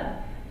had none.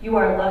 You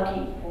are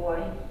lucky,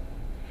 boy.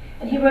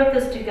 And he wrote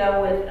this to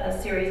go with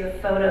a series of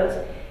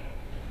photos.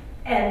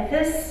 And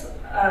this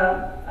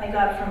I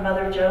got from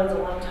Mother Jones a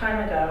long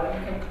time ago.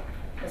 And you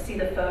can see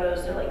the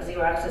photos. They're like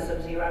Xeroxes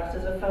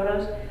of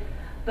photos.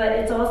 But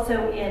it's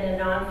also in a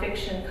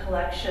nonfiction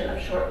collection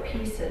of short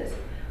pieces,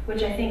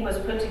 which I think was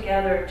put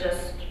together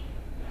just,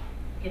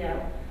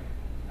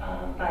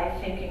 by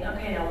thinking,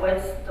 okay, now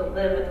what's the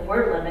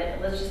word limit?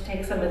 Let's just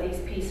take some of these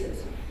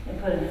pieces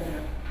and put them in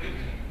there.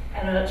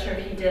 And I'm not sure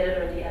if he did it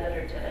or the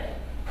editor did it.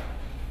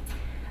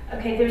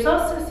 Okay, there's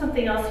also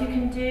something else you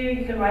can do.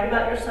 You can write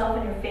about yourself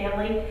and your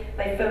family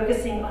by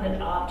focusing on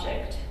an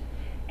object.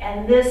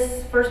 And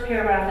this first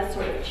paragraph is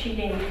sort of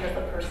cheating because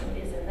the person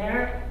is in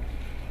there.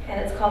 And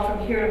it's called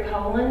From Here to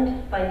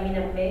Poland by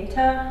Nina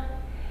Mehta.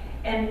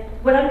 And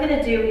what I'm going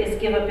to do is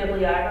give a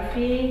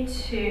bibliography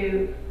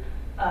to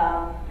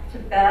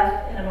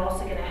Beth, and I'm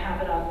also going to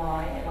have it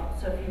online. And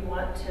so if you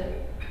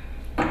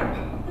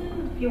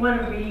want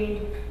to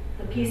read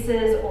the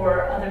pieces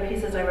or other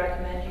pieces I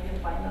recommend, you can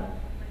find them.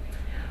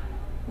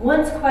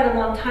 Once, quite a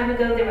long time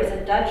ago, there was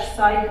a Dutch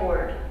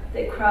sideboard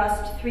that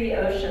crossed 3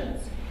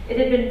 oceans. It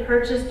had been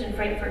purchased in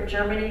Frankfurt,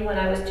 Germany when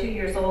I was 2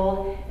 years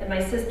old, and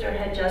my sister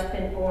had just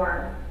been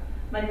born.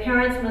 My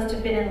parents must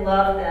have been in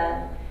love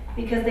then,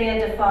 because they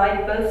had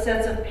defied both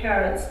sets of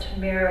parents to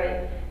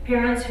marry,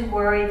 parents who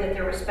worried that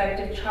their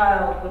respective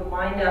child would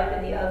wind up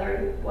in the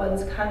other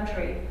one's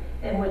country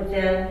and would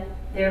then,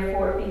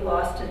 therefore, be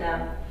lost to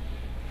them.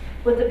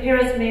 What the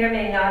parents may or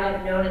may not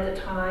have known at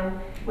the time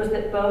was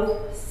that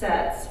both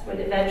sets would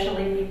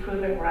eventually be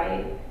proven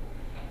right,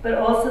 but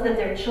also that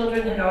their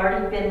children had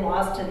already been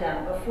lost to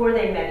them before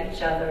they met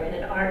each other in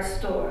an art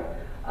store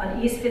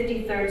on East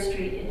 53rd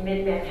Street in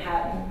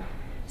mid-Manhattan,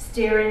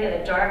 staring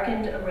at a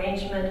darkened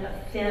arrangement of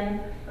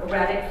thin,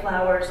 erratic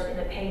flowers in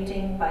a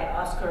painting by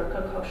Oskar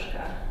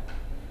Kokoschka.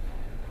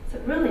 So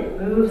it really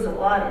moves a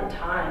lot in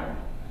time.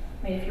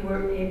 I mean, if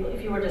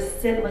you were to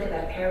sit and look at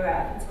that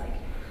paragraph, it's like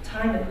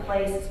time and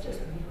place is just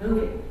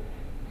moving.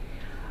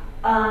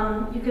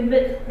 You can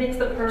mix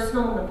the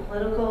personal and the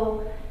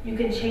political. You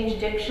can change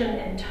diction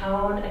and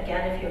tone,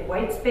 again, if you have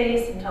white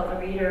space, and tell the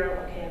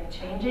reader, okay, I'm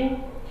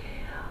changing.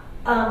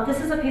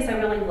 This is a piece I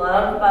really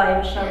love by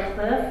Michelle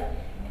Cliff,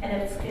 and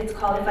it's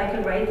called If I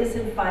Could Write This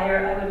in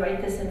Fire, I Would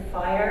Write This in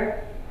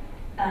Fire.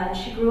 And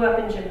she grew up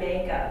in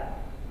Jamaica.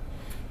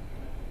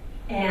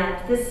 And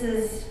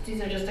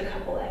these are just a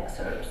couple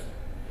excerpts.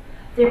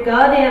 They're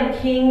goddamn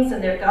kings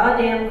and they're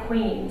goddamn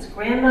queens.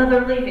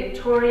 Grandmotherly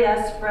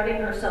Victoria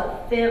spreading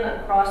herself thin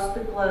across the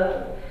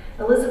globe.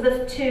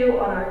 Elizabeth II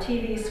on our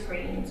TV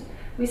screens.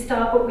 We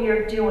stop what we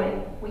are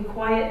doing. We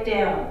quiet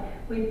down.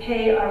 We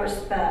pay our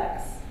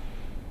respects.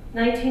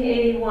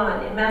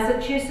 1981, in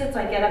Massachusetts,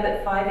 I get up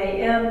at 5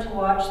 a.m. to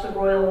watch the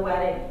royal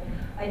wedding.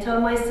 I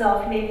tell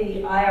myself maybe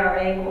the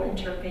IRA will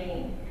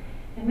intervene.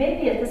 And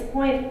maybe at this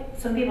point,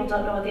 some people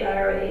don't know what the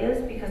IRA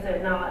is because there's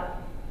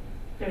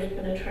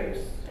been a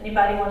truce.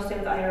 Anybody want to say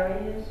what the IRA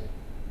is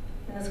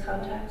in this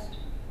context?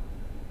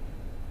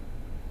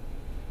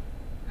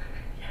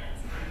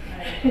 Yes.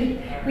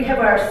 We have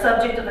our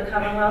subject of the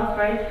Commonwealth,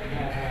 right?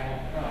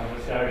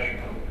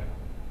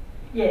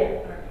 Yeah.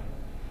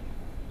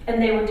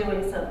 And they were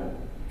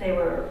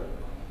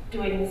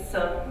doing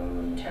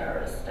some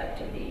terrorist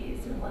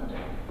activities in London.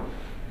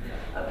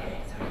 Okay,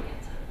 sorry,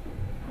 kids.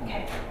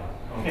 Okay.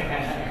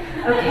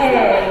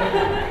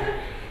 Okay.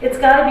 It's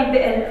got to be,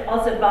 and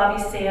also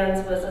Bobby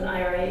Sands was an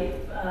IRA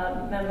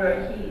member,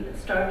 and he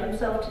starved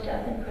himself to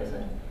death in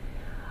prison.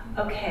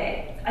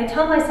 Okay, I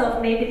tell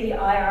myself maybe the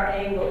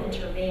IRA will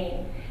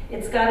intervene.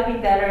 It's got to be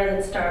better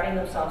than starving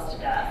themselves to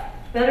death.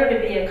 Better to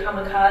be a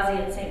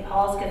kamikaze in St.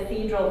 Paul's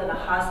Cathedral than a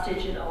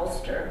hostage in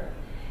Ulster.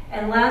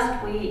 And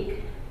last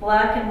week,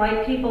 black and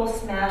white people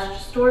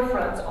smashed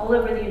storefronts all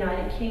over the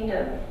United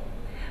Kingdom.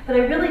 But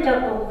I really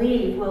don't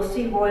believe we'll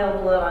see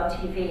royal blood on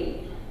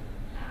TV.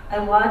 I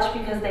watch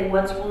because they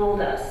once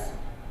ruled us.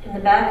 In the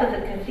back of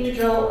the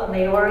cathedral, a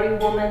Maori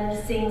woman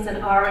sings an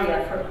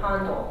aria from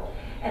Handel,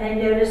 and I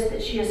notice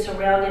that she is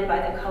surrounded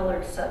by the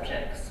colored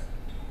subjects.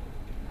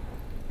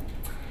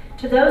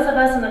 To those of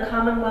us in the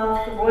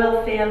Commonwealth, the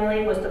royal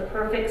family was the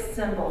perfect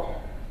symbol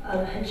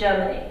of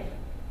hegemony,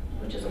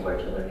 which is a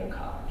word you learn in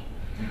college.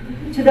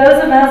 To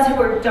those of us who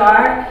were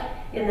dark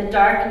in the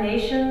dark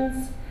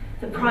nations,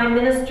 the prime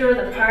minister,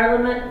 the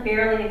parliament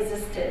barely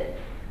existed.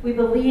 We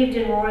believed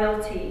in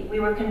royalty. We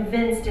were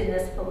convinced in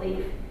this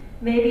belief.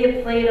 Maybe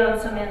it played on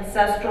some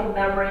ancestral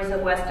memories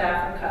of West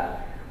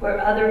Africa, where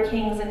other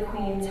kings and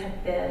queens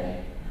had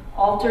been,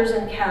 altars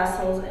and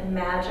castles and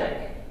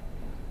magic.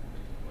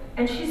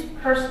 And she's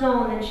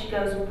personal, and then she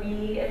goes,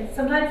 we, and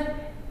sometimes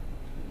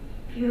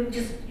you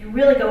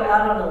really go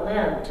out on a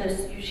limb.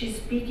 She's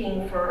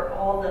speaking for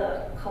all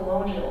the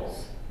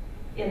colonials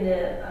in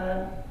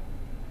the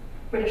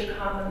British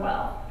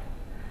Commonwealth,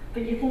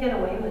 but you can get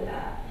away with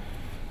that.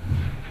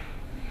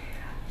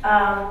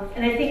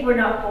 And I think we're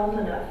not bold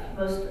enough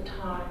most of the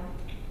time.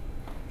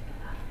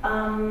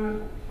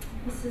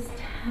 This is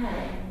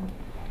 10.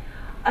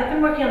 I've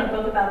been working on a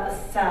book about the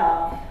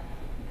South,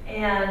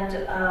 and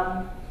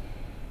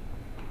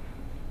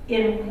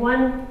in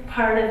one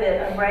part of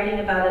it, I'm writing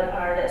about an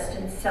artist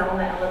in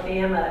Selma,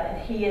 Alabama,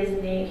 and he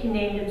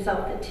named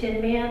himself the Tin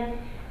Man,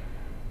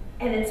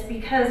 and it's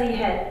because he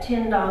had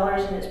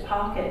 $10 in his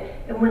pocket.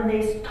 And when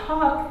they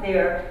talk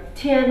there,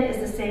 10 is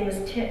the same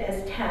as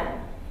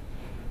 10.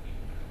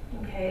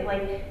 Okay,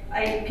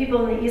 like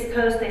people in the East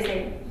Coast, they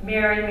say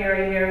Mary,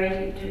 Mary,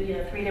 Mary,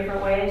 3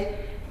 different ways.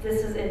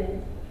 This is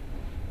in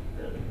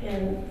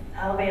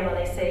Alabama,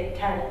 they say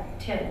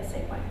 10 the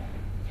same way.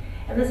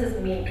 And this is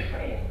me,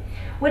 right?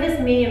 What is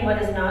me and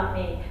what is not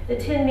me? The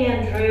Tin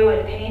Man drew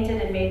and painted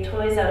and made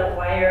toys out of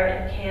wire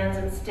and cans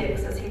and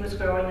sticks as he was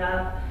growing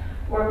up,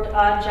 worked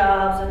odd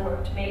jobs and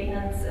worked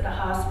maintenance at a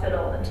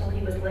hospital until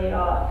he was laid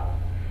off.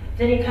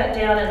 Then he cut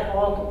down and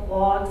hauled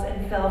logs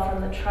and fell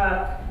from the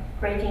truck,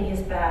 breaking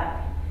his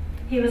back.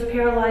 He was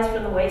paralyzed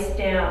from the waist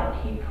down.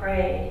 He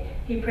prayed.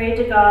 He prayed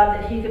to God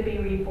that he could be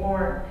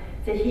reborn,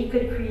 that he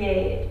could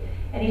create.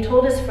 And he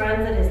told his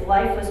friends that his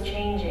life was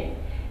changing.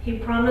 He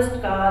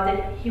promised God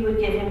that he would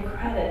give him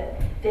credit,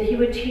 that he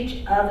would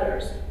teach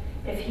others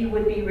if he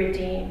would be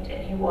redeemed,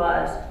 and he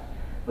was,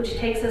 which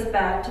takes us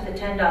back to the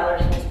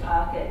 $10 in his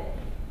pocket.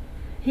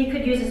 He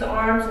could use his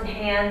arms and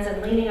hands,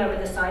 and leaning over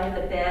the side of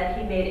the bed,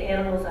 he made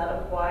animals out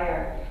of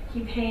wire.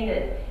 He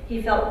painted.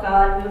 He felt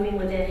God moving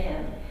within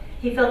him.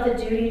 He felt the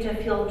duty to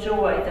feel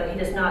joy, though he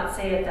does not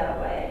say it that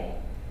way.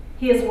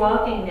 He is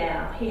walking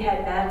now. He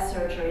had back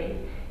surgery,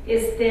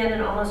 is thin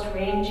and almost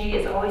rangy,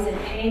 is always in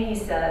pain, he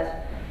says,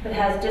 but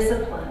has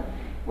discipline,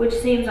 which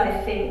seems, I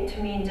think,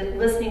 to mean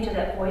listening to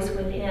that voice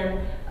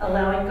within,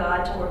 allowing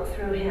God to work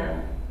through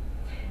him.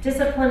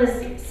 Discipline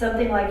is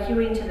something like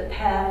hewing to the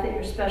path that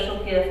your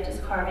special gift is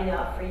carving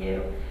out for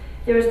you.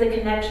 There is the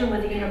connection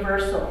with the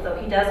universal, though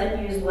he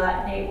doesn't use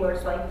Latinate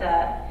words like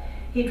that.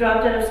 He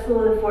dropped out of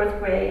school in 4th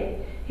grade.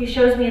 He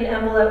shows me an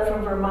envelope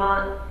from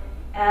Vermont,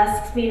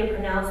 asks me to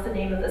pronounce the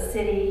name of the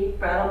city,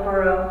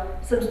 Brattleboro.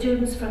 Some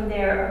students from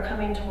there are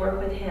coming to work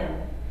with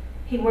him.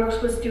 He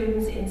works with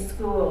students in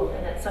school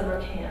and at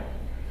summer camp.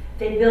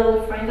 They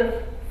build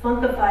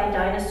funkified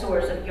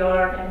dinosaurs of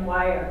yarn and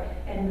wire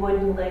and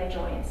wooden leg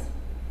joints.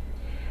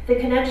 The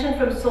connection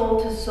from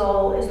soul to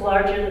soul is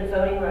larger than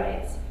voting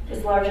rights,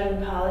 is larger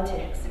than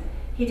politics.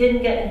 He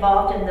didn't get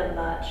involved in them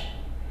much,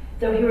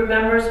 though he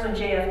remembers when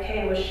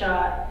JFK was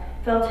shot,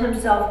 felt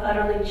himself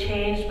utterly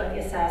changed by the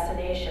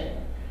assassination,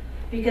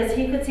 because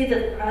he could see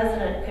that the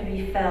president could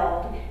be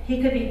felled.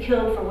 He could be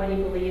killed for what he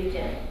believed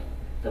in.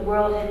 The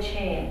world had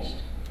changed.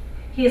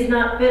 He is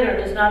not bitter,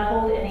 does not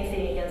hold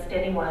anything against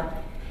anyone.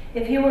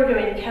 If he were to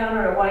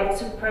encounter a white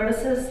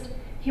supremacist,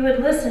 he would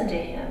listen to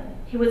him.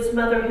 He would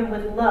smother him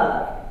with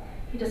love.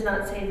 He does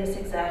not say this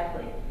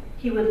exactly.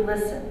 He would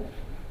listen.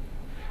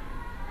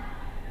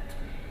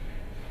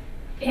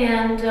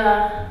 And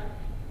I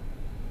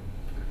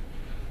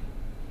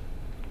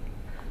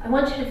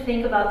want you to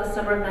think about the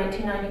summer of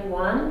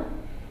 1991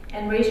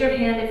 and raise your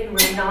hand if you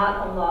were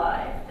not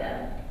alive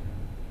then.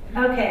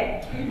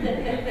 Okay.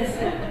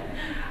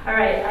 All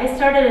right, I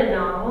started a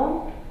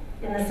novel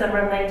in the summer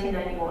of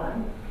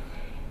 1991,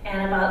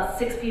 and about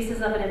 6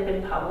 pieces of it have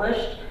been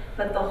published,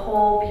 but the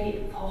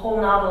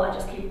whole novel I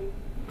just keep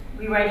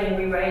rewriting and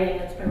rewriting.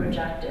 It's been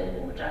rejected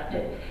and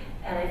rejected,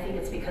 and I think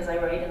it's because I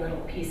write in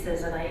little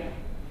pieces and I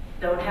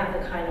don't have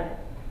the kind of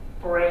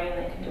brain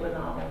that can do a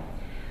novel.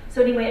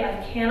 So anyway,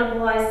 I've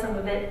cannibalized some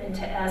of it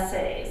into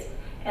essays,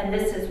 and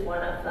this is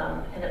one of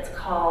them, and it's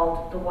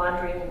called The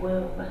Wandering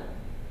Womb.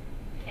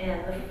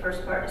 And the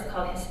first part is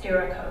called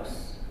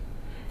Hysterikos.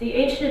 The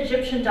ancient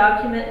Egyptian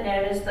document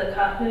known as the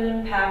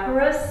Kahun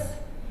Papyrus,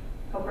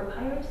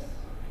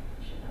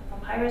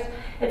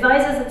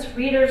 advises its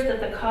readers that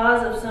the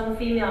cause of some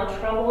female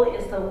trouble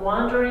is the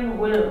wandering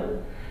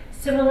womb.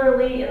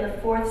 Similarly, in the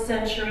 4th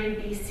century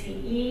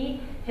BCE,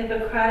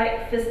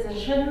 Hippocratic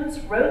physicians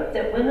wrote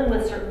that women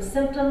with certain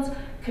symptoms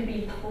could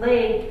be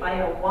plagued by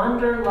a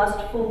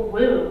wanderlustful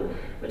womb,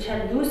 which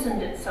had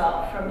loosened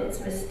itself from its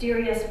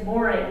mysterious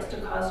moorings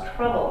to cause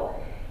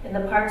trouble in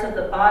the parts of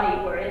the body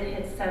where it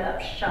had set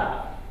up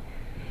shop.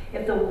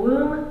 If the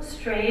womb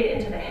strayed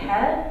into the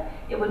head,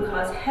 it would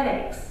cause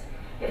headaches.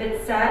 If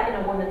it sat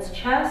in a woman's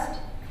chest,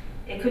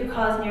 It could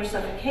cause near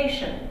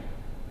suffocation.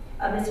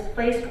 A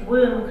misplaced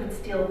womb could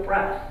steal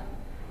breath,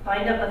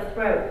 bind up a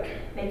throat,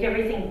 make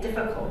everything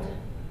difficult.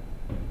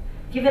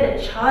 Give it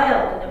a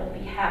child and it would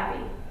be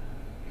happy.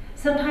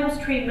 Sometimes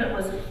treatment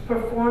was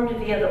performed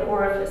via the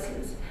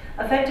orifices.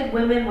 Affected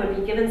women would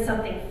be given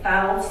something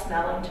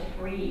foul-smelling to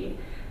breathe,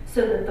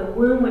 so that the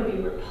womb would be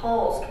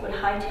repulsed, would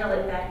hightail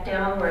it back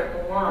down where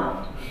it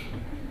belonged.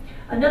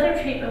 Another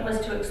treatment was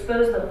to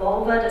expose the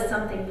vulva to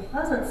something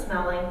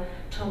pleasant-smelling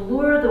to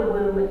lure the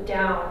womb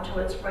down to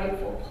its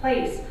rightful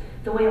place,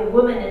 the way a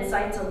woman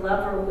incites a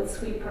lover with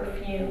sweet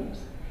perfumes.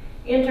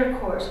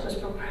 Intercourse was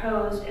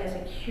proposed as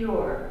a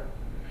cure.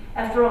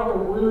 After all,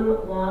 the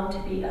womb longed to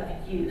be of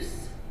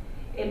use.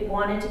 It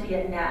wanted to be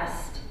a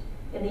nest.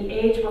 In the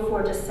age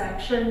before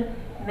dissection,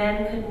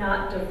 men could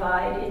not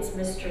divide its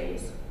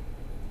mysteries.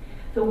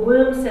 The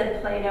womb,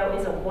 said Plato,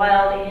 is a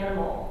wild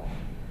animal.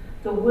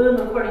 The womb,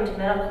 according to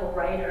medical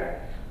writer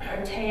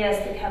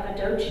Artaeus the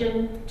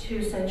Cappadocian,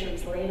 2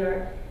 centuries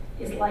later,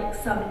 is like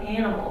some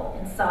animal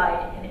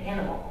inside an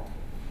animal.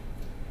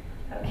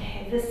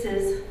 Okay, this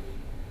is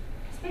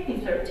maybe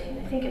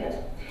 13, I think it is.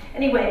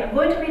 Anyway, I'm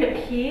going to read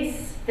a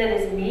piece that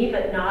is me,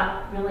 but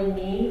not really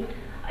me.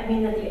 I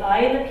mean that the I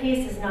in the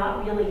piece is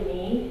not really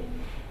me,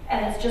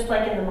 and it's just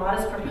like in the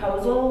Modest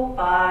Proposal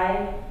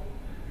by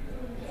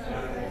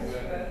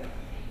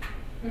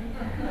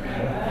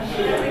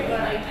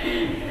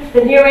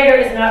the narrator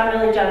is not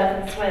really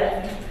Jonathan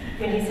Swift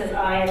when he says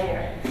I in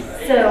there.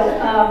 So,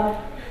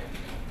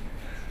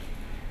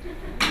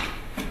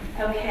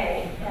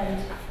 okay,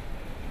 and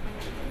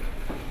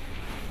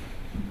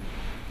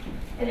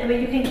I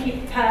mean, you can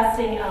keep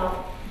passing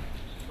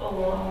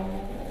along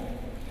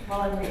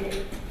while I'm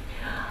reading.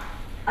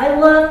 I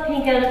love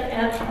pink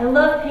M&Ms.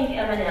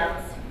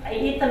 I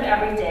eat them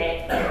every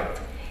day.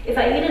 If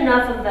I eat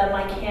enough of them,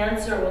 my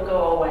cancer will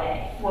go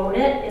away, won't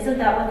it? Isn't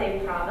that what they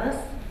promise?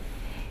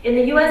 In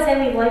the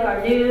USA, we like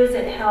our news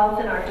and health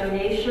and our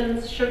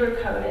donations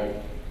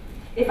sugar-coated.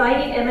 If I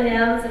eat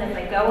M&Ms and if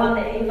I go on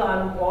the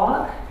Avon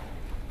walk,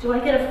 do I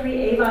get a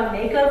free Avon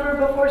makeover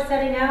before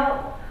setting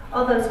out?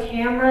 All those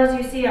cameras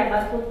you see, I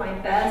must look my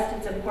best.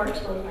 It's important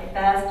to look my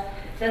best.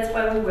 That's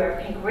why we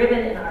wear pink ribbon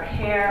in our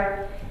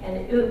hair.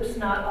 And oops,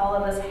 not all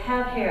of us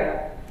have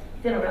hair.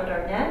 Then around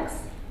our necks.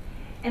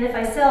 And if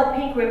I sell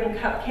pink ribbon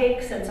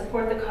cupcakes and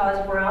support the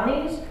cause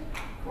brownies,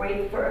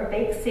 great for a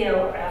bake sale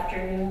or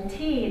afternoon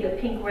tea, the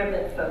pink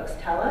ribbon folks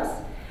tell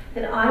us,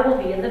 then I will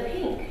be in the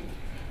pink.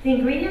 The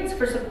ingredients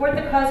for support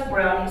the cause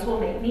brownies will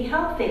make me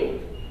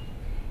healthy.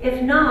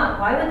 If not,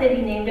 why would they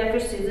be named after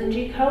Susan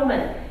G.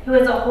 Komen, who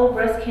has a whole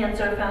breast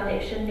cancer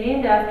foundation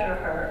named after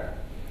her?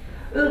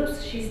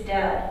 Oops, she's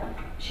dead.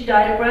 She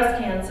died of breast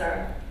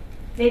cancer.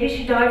 Maybe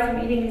she died from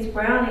eating these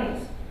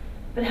brownies.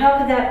 But how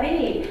could that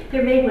be?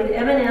 They're made with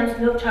M&M's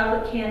milk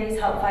chocolate candies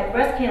help fight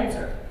breast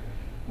cancer.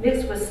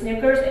 Mixed with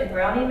Snickers and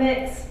brownie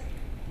mix.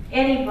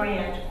 Any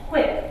brand,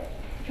 quick.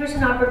 Here's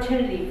an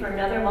opportunity for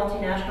another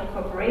multinational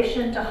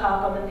corporation to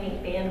hop on the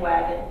pink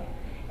bandwagon.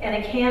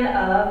 And a can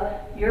of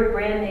your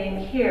brand name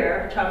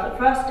here, chocolate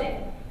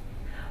frosting.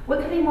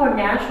 What could be more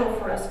natural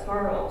for us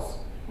girls?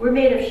 We're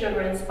made of sugar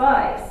and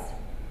spice.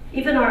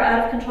 Even our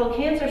out-of-control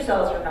cancer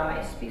cells are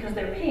nice because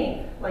they're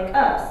pink, like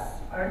us,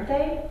 aren't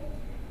they?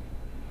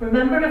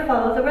 Remember to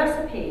follow the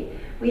recipe.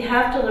 We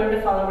have to learn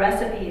to follow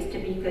recipes to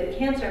be good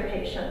cancer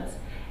patients.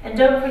 And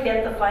don't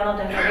forget the final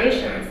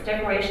decorations.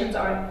 Decorations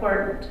are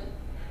important.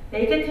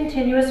 Make a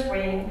continuous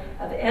ring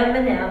of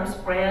M&M's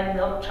brand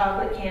milk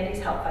chocolate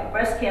candies help fight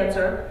breast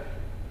cancer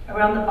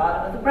around the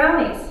bottom of the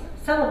brownies.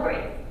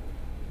 Celebrate.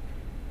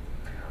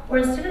 Or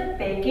instead of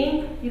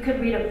baking, you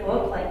could read a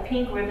book like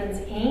Pink Ribbons,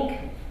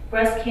 Inc.,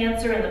 Breast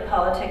Cancer and the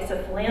Politics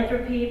of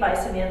Philanthropy by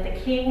Samantha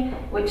King,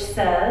 which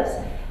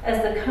says,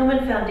 as the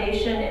Komen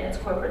Foundation and its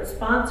corporate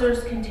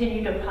sponsors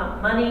continue to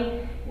pump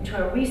money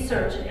into a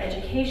research and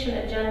education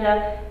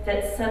agenda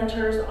that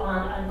centers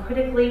on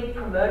uncritically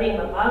promoting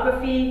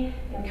mammography,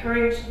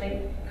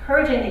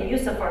 encouraging the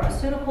use of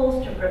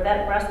pharmaceuticals to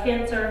prevent breast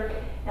cancer,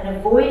 and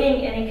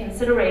avoiding any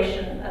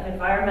consideration of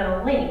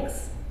environmental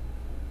links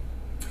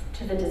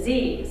to the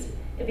disease,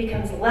 it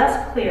becomes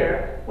less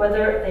clear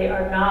whether they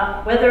are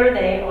not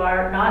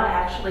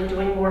actually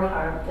doing more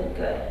harm than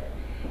good.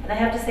 And I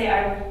have to say,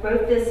 I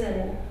wrote this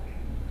in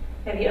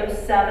maybe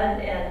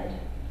 2007, and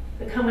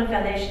the Komen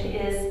Foundation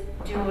is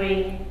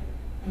doing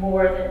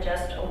more than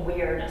just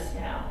awareness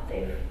now.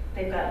 They've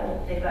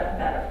gotten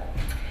better.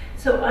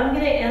 So I'm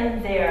going to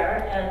end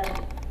there, and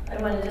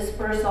I want to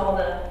disperse all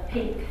the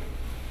pink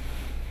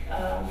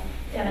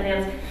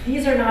M&Ms.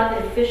 These are not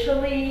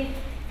officially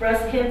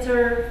breast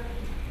cancer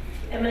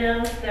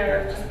M&Ms.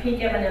 They're just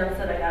pink M&Ms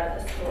that I got at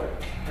the store.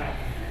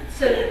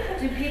 So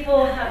do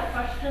people have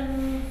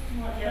questions?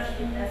 Yes,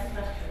 you can ask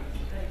questions.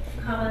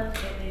 Comments?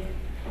 They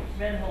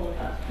read whole of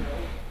hospital.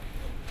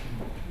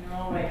 They're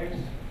all writers.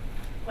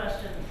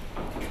 Questions?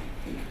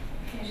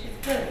 Okay, she's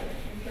good.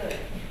 She's good.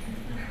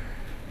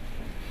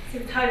 So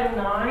Title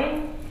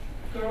IX,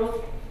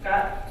 Girls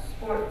Got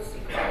Sports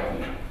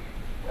Equality.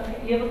 Okay,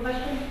 you have a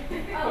question?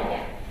 Oh,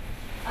 yeah.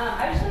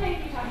 I was just wondering if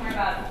you could talk more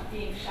about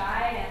being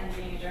shy and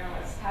being a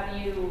journalist. How do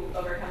you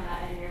overcome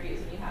that in interviews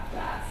when you have to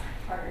ask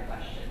harder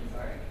questions?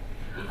 Or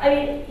I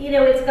mean, you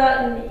know, it's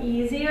gotten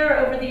easier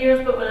over the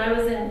years, but when I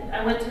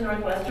went to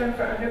Northwestern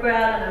for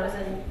undergrad, and I was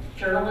in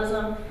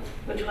journalism,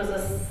 which was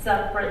a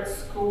separate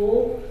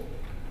school.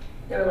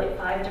 There were like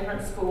 5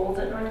 different schools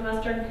at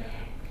Northwestern.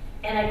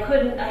 And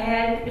I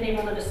hadn't been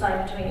able to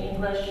decide between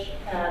English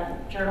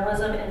and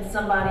journalism, and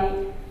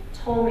somebody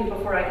told me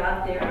before I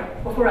got there,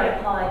 before I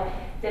applied,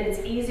 that it's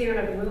easier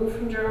to move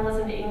from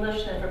journalism to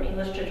English than from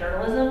English to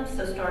journalism,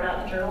 so start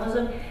out in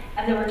journalism.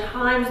 And there were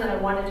times that I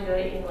wanted to go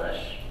to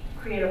English,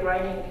 creative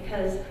writing,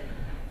 because,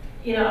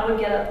 you know, I would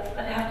get up,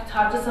 I'd have to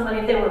talk to somebody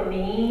if they were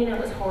mean, it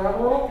was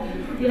horrible,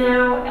 you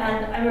know,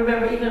 and I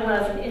remember even when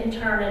I was an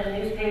intern at a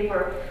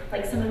newspaper,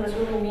 like somebody was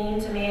really mean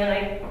to me, and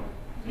I,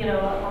 you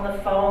know, on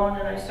the phone,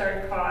 and I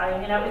started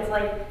crying, you know, it's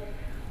like,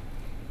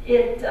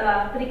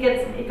 but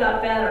it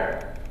got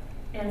better,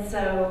 and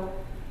so,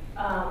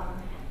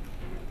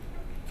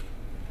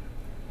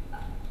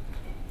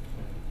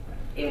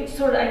 it was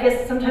sort of, I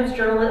guess, sometimes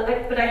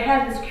but I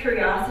had this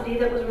curiosity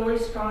that was really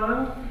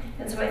strong,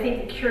 and so I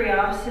think the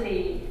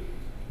curiosity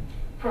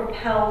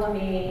propelled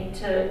me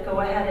to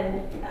go ahead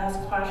and ask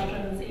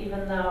questions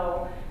even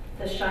though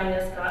the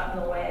shyness got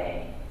in the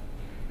way.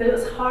 But it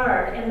was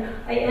hard, and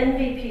I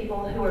envy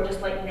people who are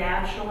just like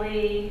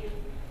naturally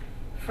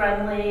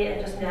friendly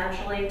and just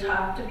naturally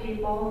talk to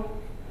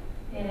people,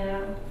 you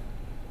know?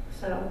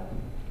 So,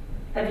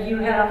 have you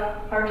had a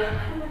hard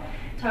time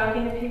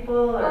talking to people?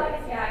 Or? Well,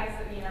 I guess,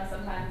 you know,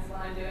 sometimes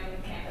when I'm doing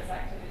campus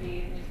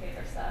activities,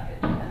 newspaper stuff, it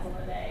depends on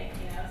the day,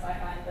 you know, so I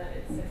find that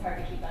it's hard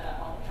to keep that up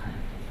all the time.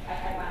 I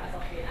find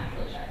myself to be a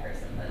naturally shy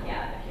person, but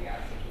yeah, the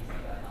curiosity keeps me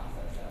going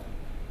also, so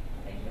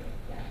thank you.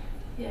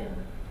 Yeah.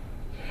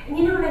 And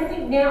you know what I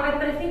think now,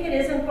 but I think it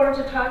is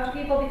important to talk to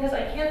people, because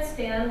I can't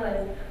stand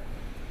when,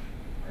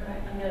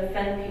 I'm going to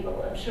offend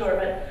people, I'm sure,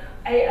 but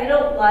I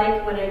don't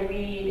like when I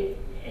read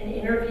an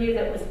interview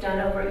that was done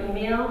over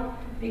email,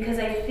 because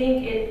I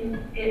think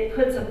it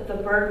puts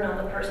the burden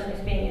on the person who's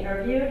being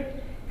interviewed,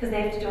 because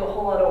they have to do a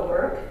whole lot of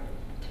work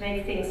to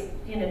make things,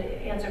 you know, to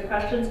answer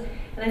questions.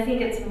 And I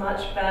think it's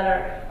much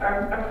better.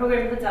 Our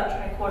program puts out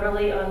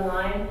tri-quarterly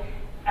online,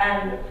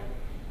 and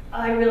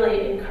I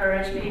really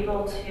encourage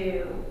people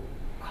to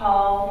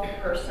call the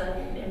person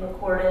and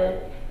record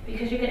it,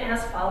 because you can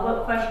ask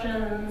follow-up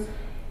questions,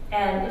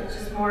 and it's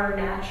just more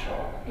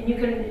natural. And you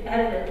can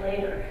edit it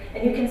later.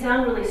 And you can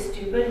sound really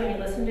stupid when you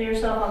listen to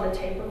yourself on the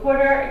tape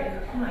recorder, and you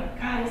go, oh my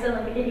God, I sound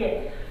like an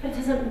idiot. But it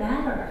doesn't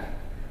matter,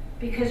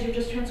 because you're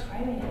just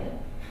transcribing it,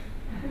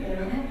 you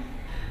know?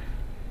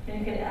 And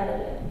you can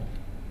edit it.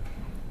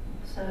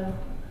 So,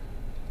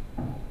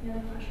 any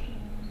other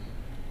questions?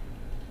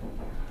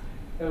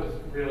 That was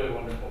really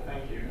wonderful,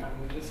 thank you.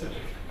 Just such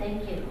a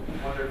Thank you.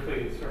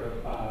 wonderfully sort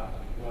of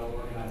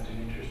well-organized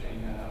and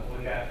interesting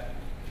look at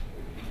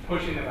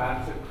pushing the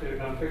bounds of creative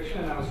nonfiction.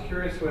 And I was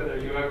curious whether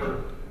you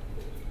ever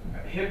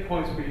hit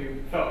points where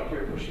you felt like you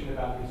were pushing the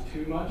boundaries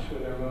too much. Were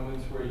there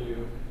moments where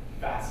you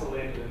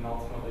vacillated and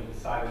ultimately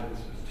decided this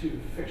was too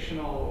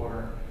fictional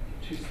or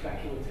too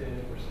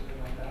speculative or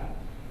something like that?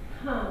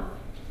 Huh.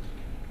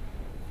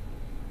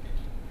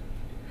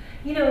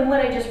 You know, in what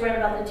I just read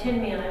about the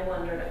Tin Man, I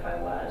wondered if I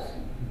was,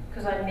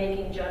 because I'm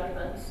making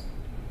judgments.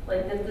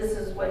 Like that, this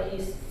is what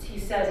he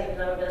says, even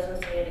though it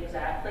doesn't say it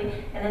exactly.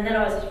 And then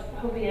I was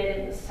hoping I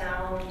didn't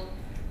sound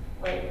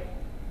like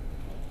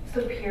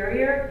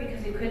superior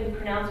because he couldn't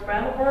pronounce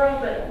Brattleboro.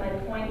 But my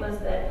point was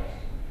that,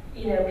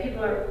 you know,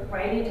 people are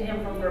writing to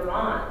him from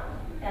Vermont,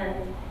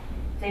 and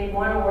they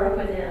want to work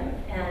with him,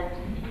 and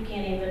he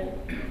can't even,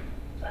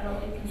 I don't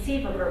think,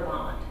 conceive of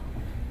Vermont,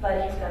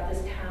 but he's got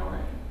this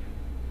talent.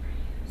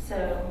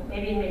 So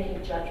maybe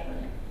making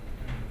judgment.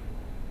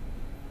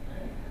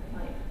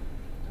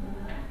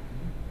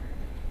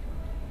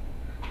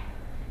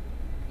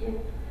 Yeah.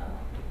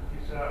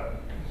 Oh.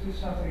 Is this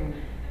something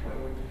that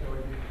would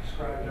be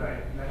described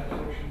as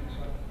metafiction?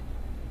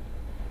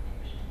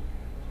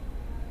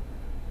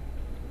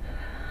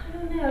 I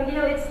don't know. You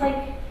know, it's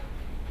like,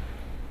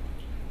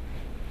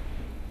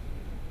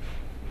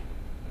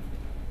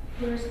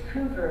 where's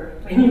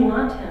Cougar when you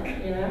want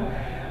him, you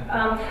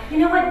know? You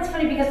know what, it's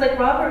funny because like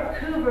Robert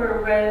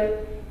Coover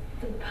wrote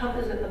the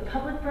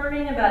Public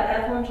Burning about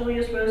Ethel and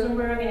Julius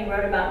Rosenberg, and he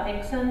wrote about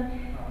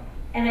Nixon.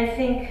 And I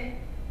think,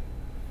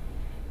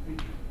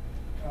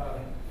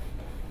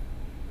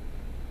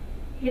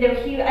 you know,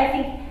 I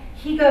think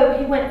he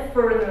went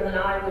further than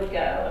I would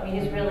go. I mean,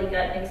 he's really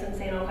got Nixon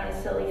saying all kinds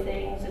of silly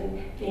things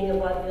and being a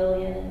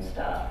vaudevillian and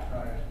stuff.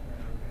 Right,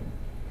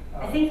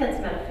 okay. I think that's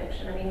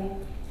metafiction. I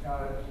mean,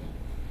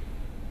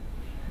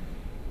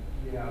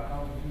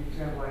 yeah, the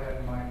example I had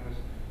in mind was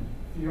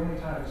the only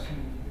time I've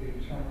seen the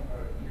term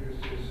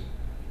used is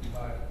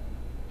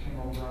Tim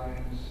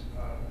O'Brien's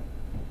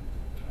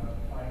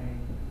finding,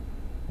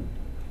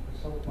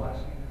 what's the last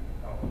name?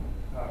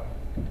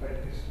 But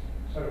it's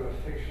sort of a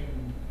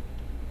fiction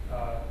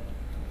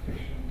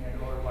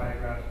and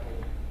autobiographical.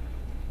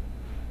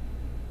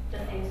 The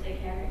things they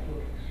carry.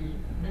 Excuse me?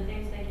 The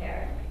things they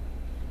carry.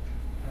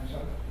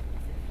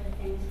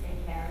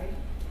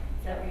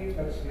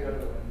 the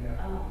other one,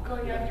 yeah. Oh,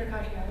 Going after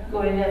Cacciata.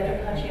 going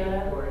after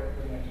Cacciata. Going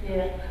after-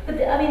 Yeah, but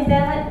I mean,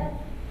 that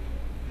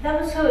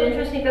was so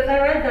interesting, because I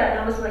read that and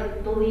I was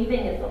like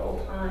believing it the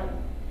whole time,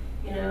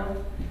 you know?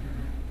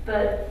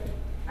 But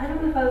I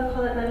don't know if I would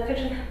call it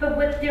nonfiction, but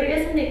there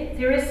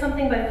is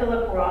something by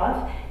Philip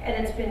Roth,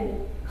 and it's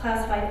been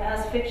classified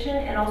as fiction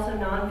and also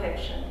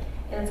nonfiction.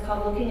 And it's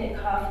called Looking at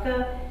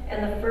Kafka,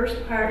 and the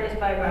first part is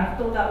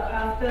biographical about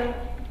Kafka.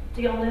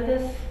 Do y'all know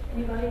this?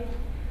 Anybody?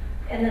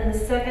 And then the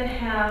second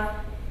half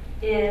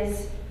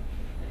is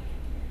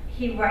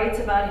he writes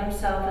about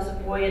himself as a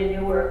boy in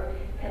Newark,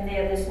 and they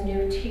have this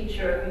new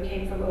teacher who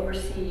came from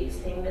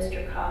overseas named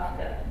Mr.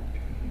 Kafka.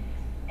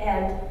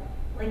 And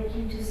like,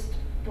 you just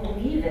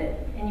believe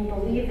it, and you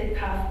believe that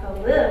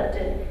Kafka lived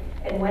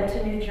and went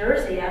to New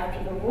Jersey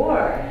after the war,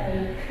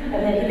 and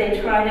then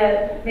they try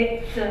to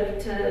make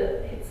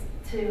to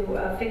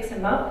fix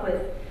him up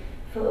with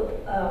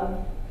Philip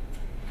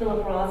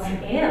Roth's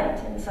aunt,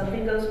 and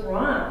something goes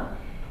wrong,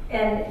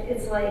 and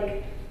it's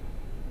like,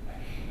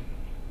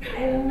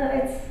 I don't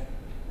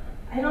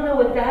know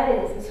what that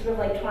is. It's sort of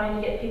like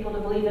trying to get people to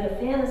believe in a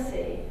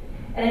fantasy.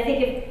 And I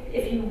think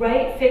if you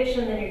write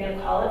fiction, then you're going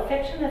to call it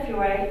fiction. If you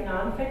write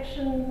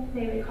nonfiction,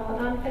 maybe call it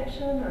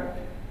nonfiction. Or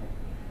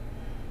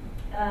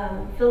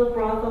Philip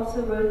Roth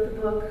also wrote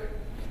the book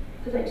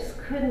that I just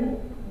couldn't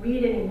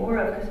read any more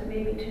of because it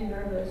made me too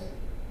nervous,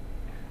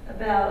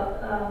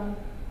 about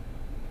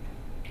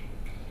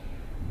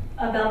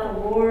the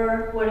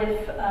war. What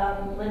if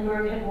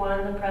Lindbergh had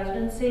won the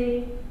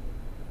presidency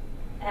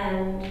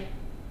and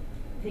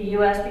the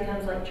U.S.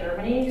 becomes like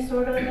Germany,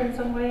 sort of, in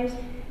some ways?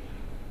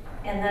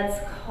 And that's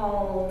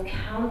called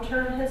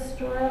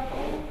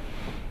counter-historical.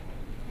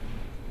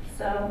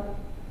 So,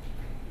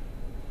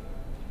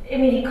 I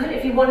mean, he could,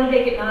 if he wanted to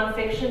make it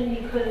nonfiction,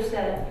 he could have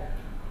said,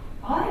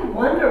 I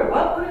wonder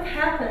what would have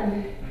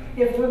happened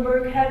if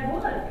Wisenberg had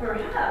won,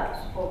 perhaps,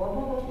 blah, blah,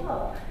 blah, blah,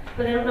 blah.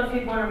 But I don't know if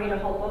you'd want to read a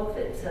whole book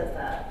that says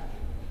that.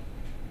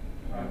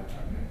 Right,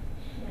 okay.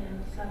 Yeah,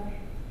 so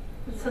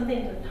it's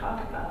something to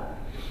talk about.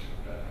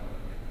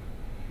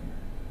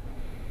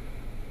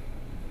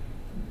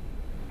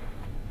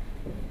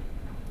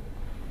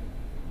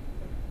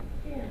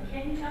 Yeah.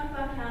 Can you talk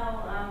about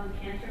how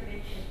Cancer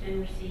Bitch has been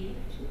received?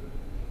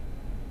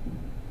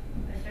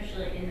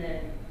 Especially in the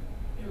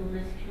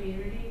illness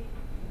community?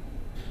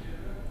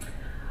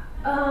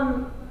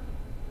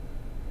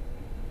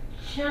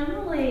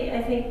 Generally,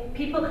 I think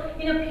people,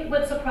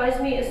 what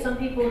surprised me is some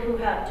people who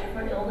have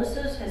different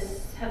illnesses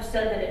have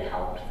said that it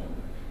helped them.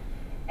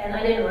 And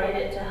I didn't write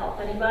it to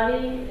help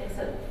anybody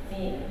except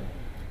me,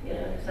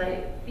 because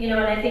and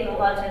I think a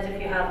lot of times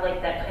if you have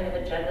like that kind of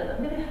agenda, that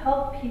I'm going to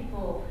help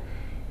people,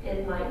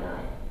 it might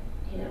not,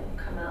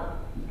 come out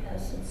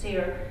as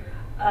sincere.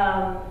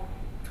 But,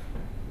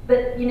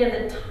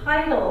 the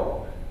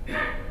title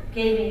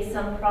gave me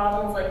some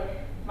problems, like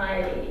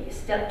my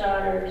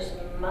stepdaughter's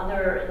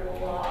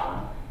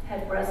mother-in-law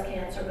had breast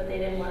cancer, but they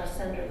didn't want to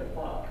send her the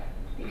book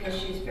because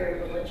she's very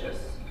religious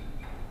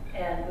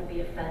and would be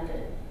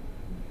offended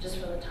just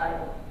for the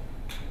title.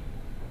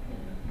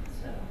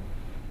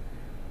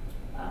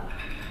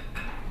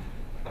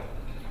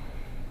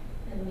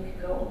 And we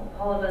could go,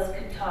 all of us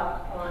could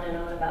talk on and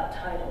on about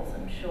titles,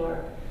 I'm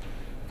sure.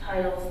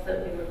 Titles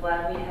that we were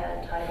glad we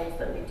had, titles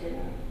that we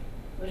didn't,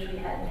 wish we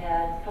hadn't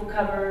had, book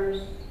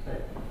covers,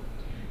 but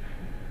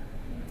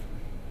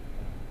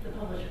The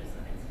publisher's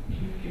sides.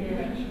 Can you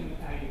mention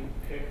how you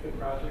pick the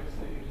projects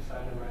that you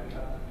decide to write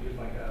about? Do you have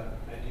like a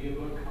idea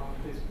book on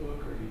Facebook,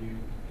 or do you?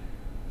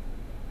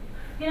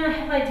 I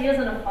have ideas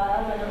in a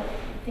file, but I don't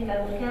think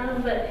I look at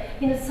them. But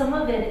some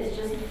of it is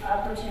just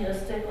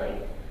opportunistic.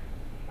 Like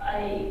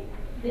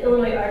the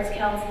Illinois Arts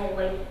Council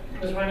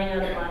was running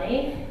out of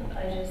money.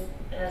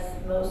 As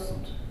most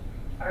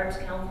arts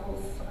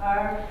councils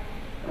are.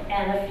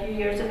 And a few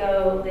years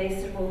ago, they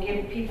said, we'll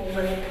give people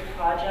money for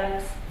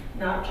projects,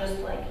 not just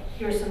like,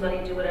 here's some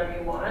money, do whatever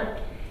you want.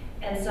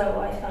 And so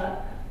I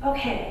thought,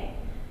 okay,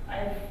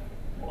 I've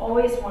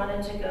always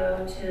wanted to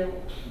go to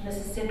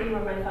Mississippi,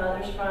 where my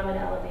father's from, and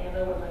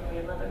Alabama, where my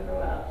grandmother grew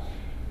up.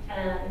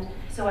 And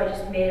so I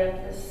just made up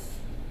this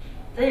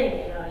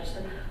thing, I just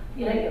said,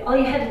 all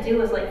you had to do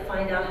was like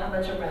find out how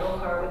much a rental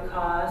car would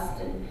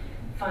cost and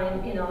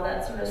find, all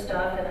that sort of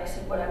stuff. And I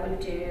said what I would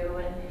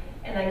do,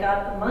 and I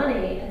got the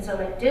money, and so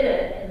I did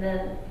it. And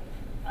then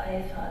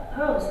I thought,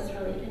 oh, this is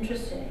really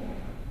interesting.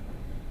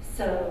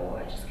 So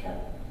I just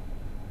kept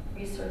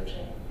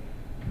researching.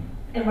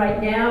 And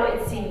right now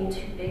it seemed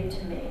too big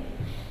to me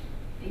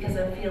because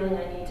I'm feeling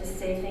I need to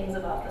say things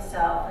about the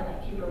South, and I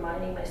keep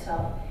reminding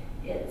myself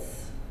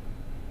it's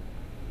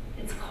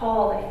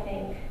called, I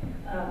think,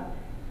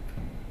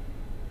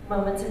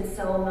 Moments in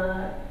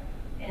Selma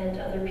and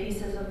other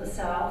pieces of the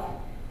South,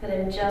 that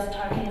I'm just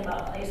talking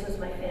about places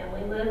my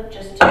family lived,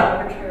 just to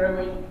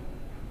arbitrarily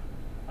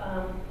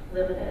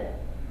limit it.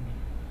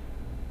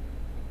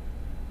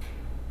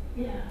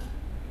 Yeah.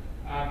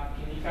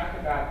 Can you talk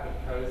about the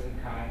pros and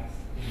cons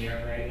in your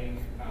writing,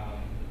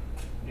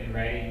 in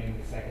writing in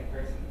the second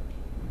person?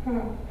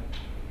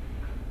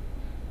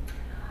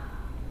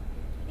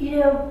 You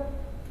know,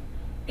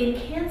 in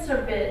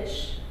Cancer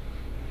Bitch,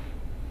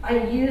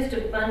 I used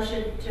a bunch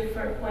of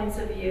different points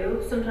of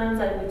view. Sometimes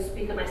I would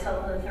speak of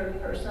myself in the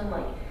third person,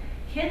 like,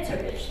 Cancer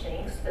Bitch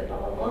thinks that blah,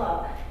 blah,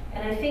 blah.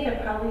 And I think I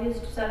probably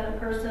used second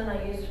person,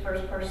 I used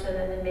first person,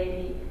 and then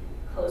maybe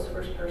close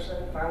first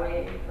person, far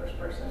away first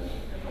person,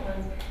 different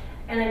ones.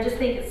 And I just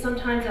think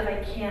sometimes if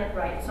I can't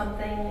write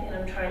something and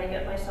I'm trying to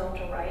get myself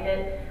to write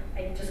it,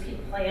 I just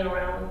keep playing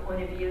around with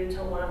point of view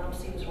until one of them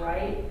seems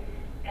right.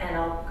 And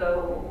I'll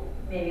go,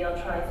 maybe I'll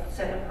try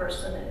second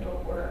person and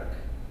it'll work.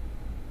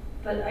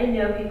 But I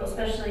know people,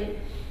 especially,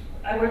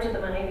 I worked at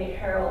the Miami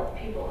Herald,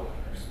 people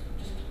are just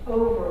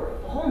over,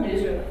 the whole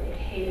newsroom, I think,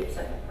 hated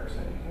second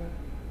person.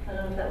 I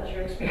don't know if that was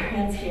your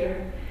experience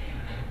here.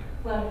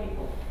 A lot of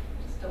people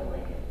just don't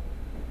like it.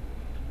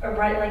 Or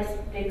Bright Lights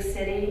Big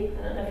City,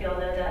 I don't know if y'all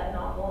know that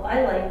novel.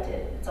 I liked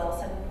it, it's all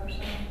second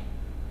person.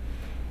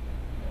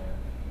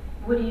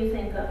 What do you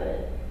think of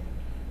it?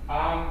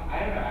 I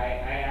don't know,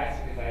 I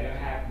asked because I don't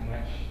have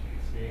much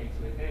experience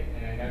with it,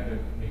 and I know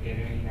the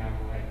beginning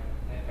novel,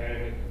 I've heard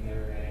of it,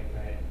 never read it,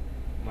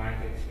 but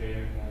wanted to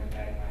experiment more with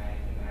that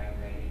in my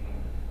writing,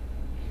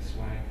 and just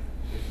wanted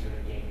to sort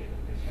of gain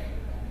different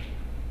perspective on it.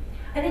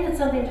 I think it's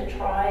something to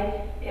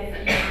try. If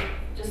you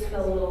just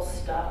feel a little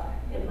stuck,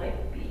 it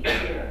might be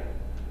easier.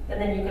 And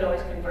then you could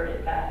always convert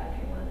it back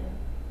if you wanted.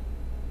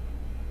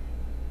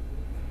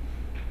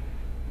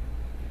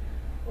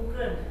 Well,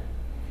 good.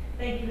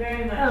 Thank you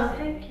very much. Oh,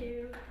 thank you.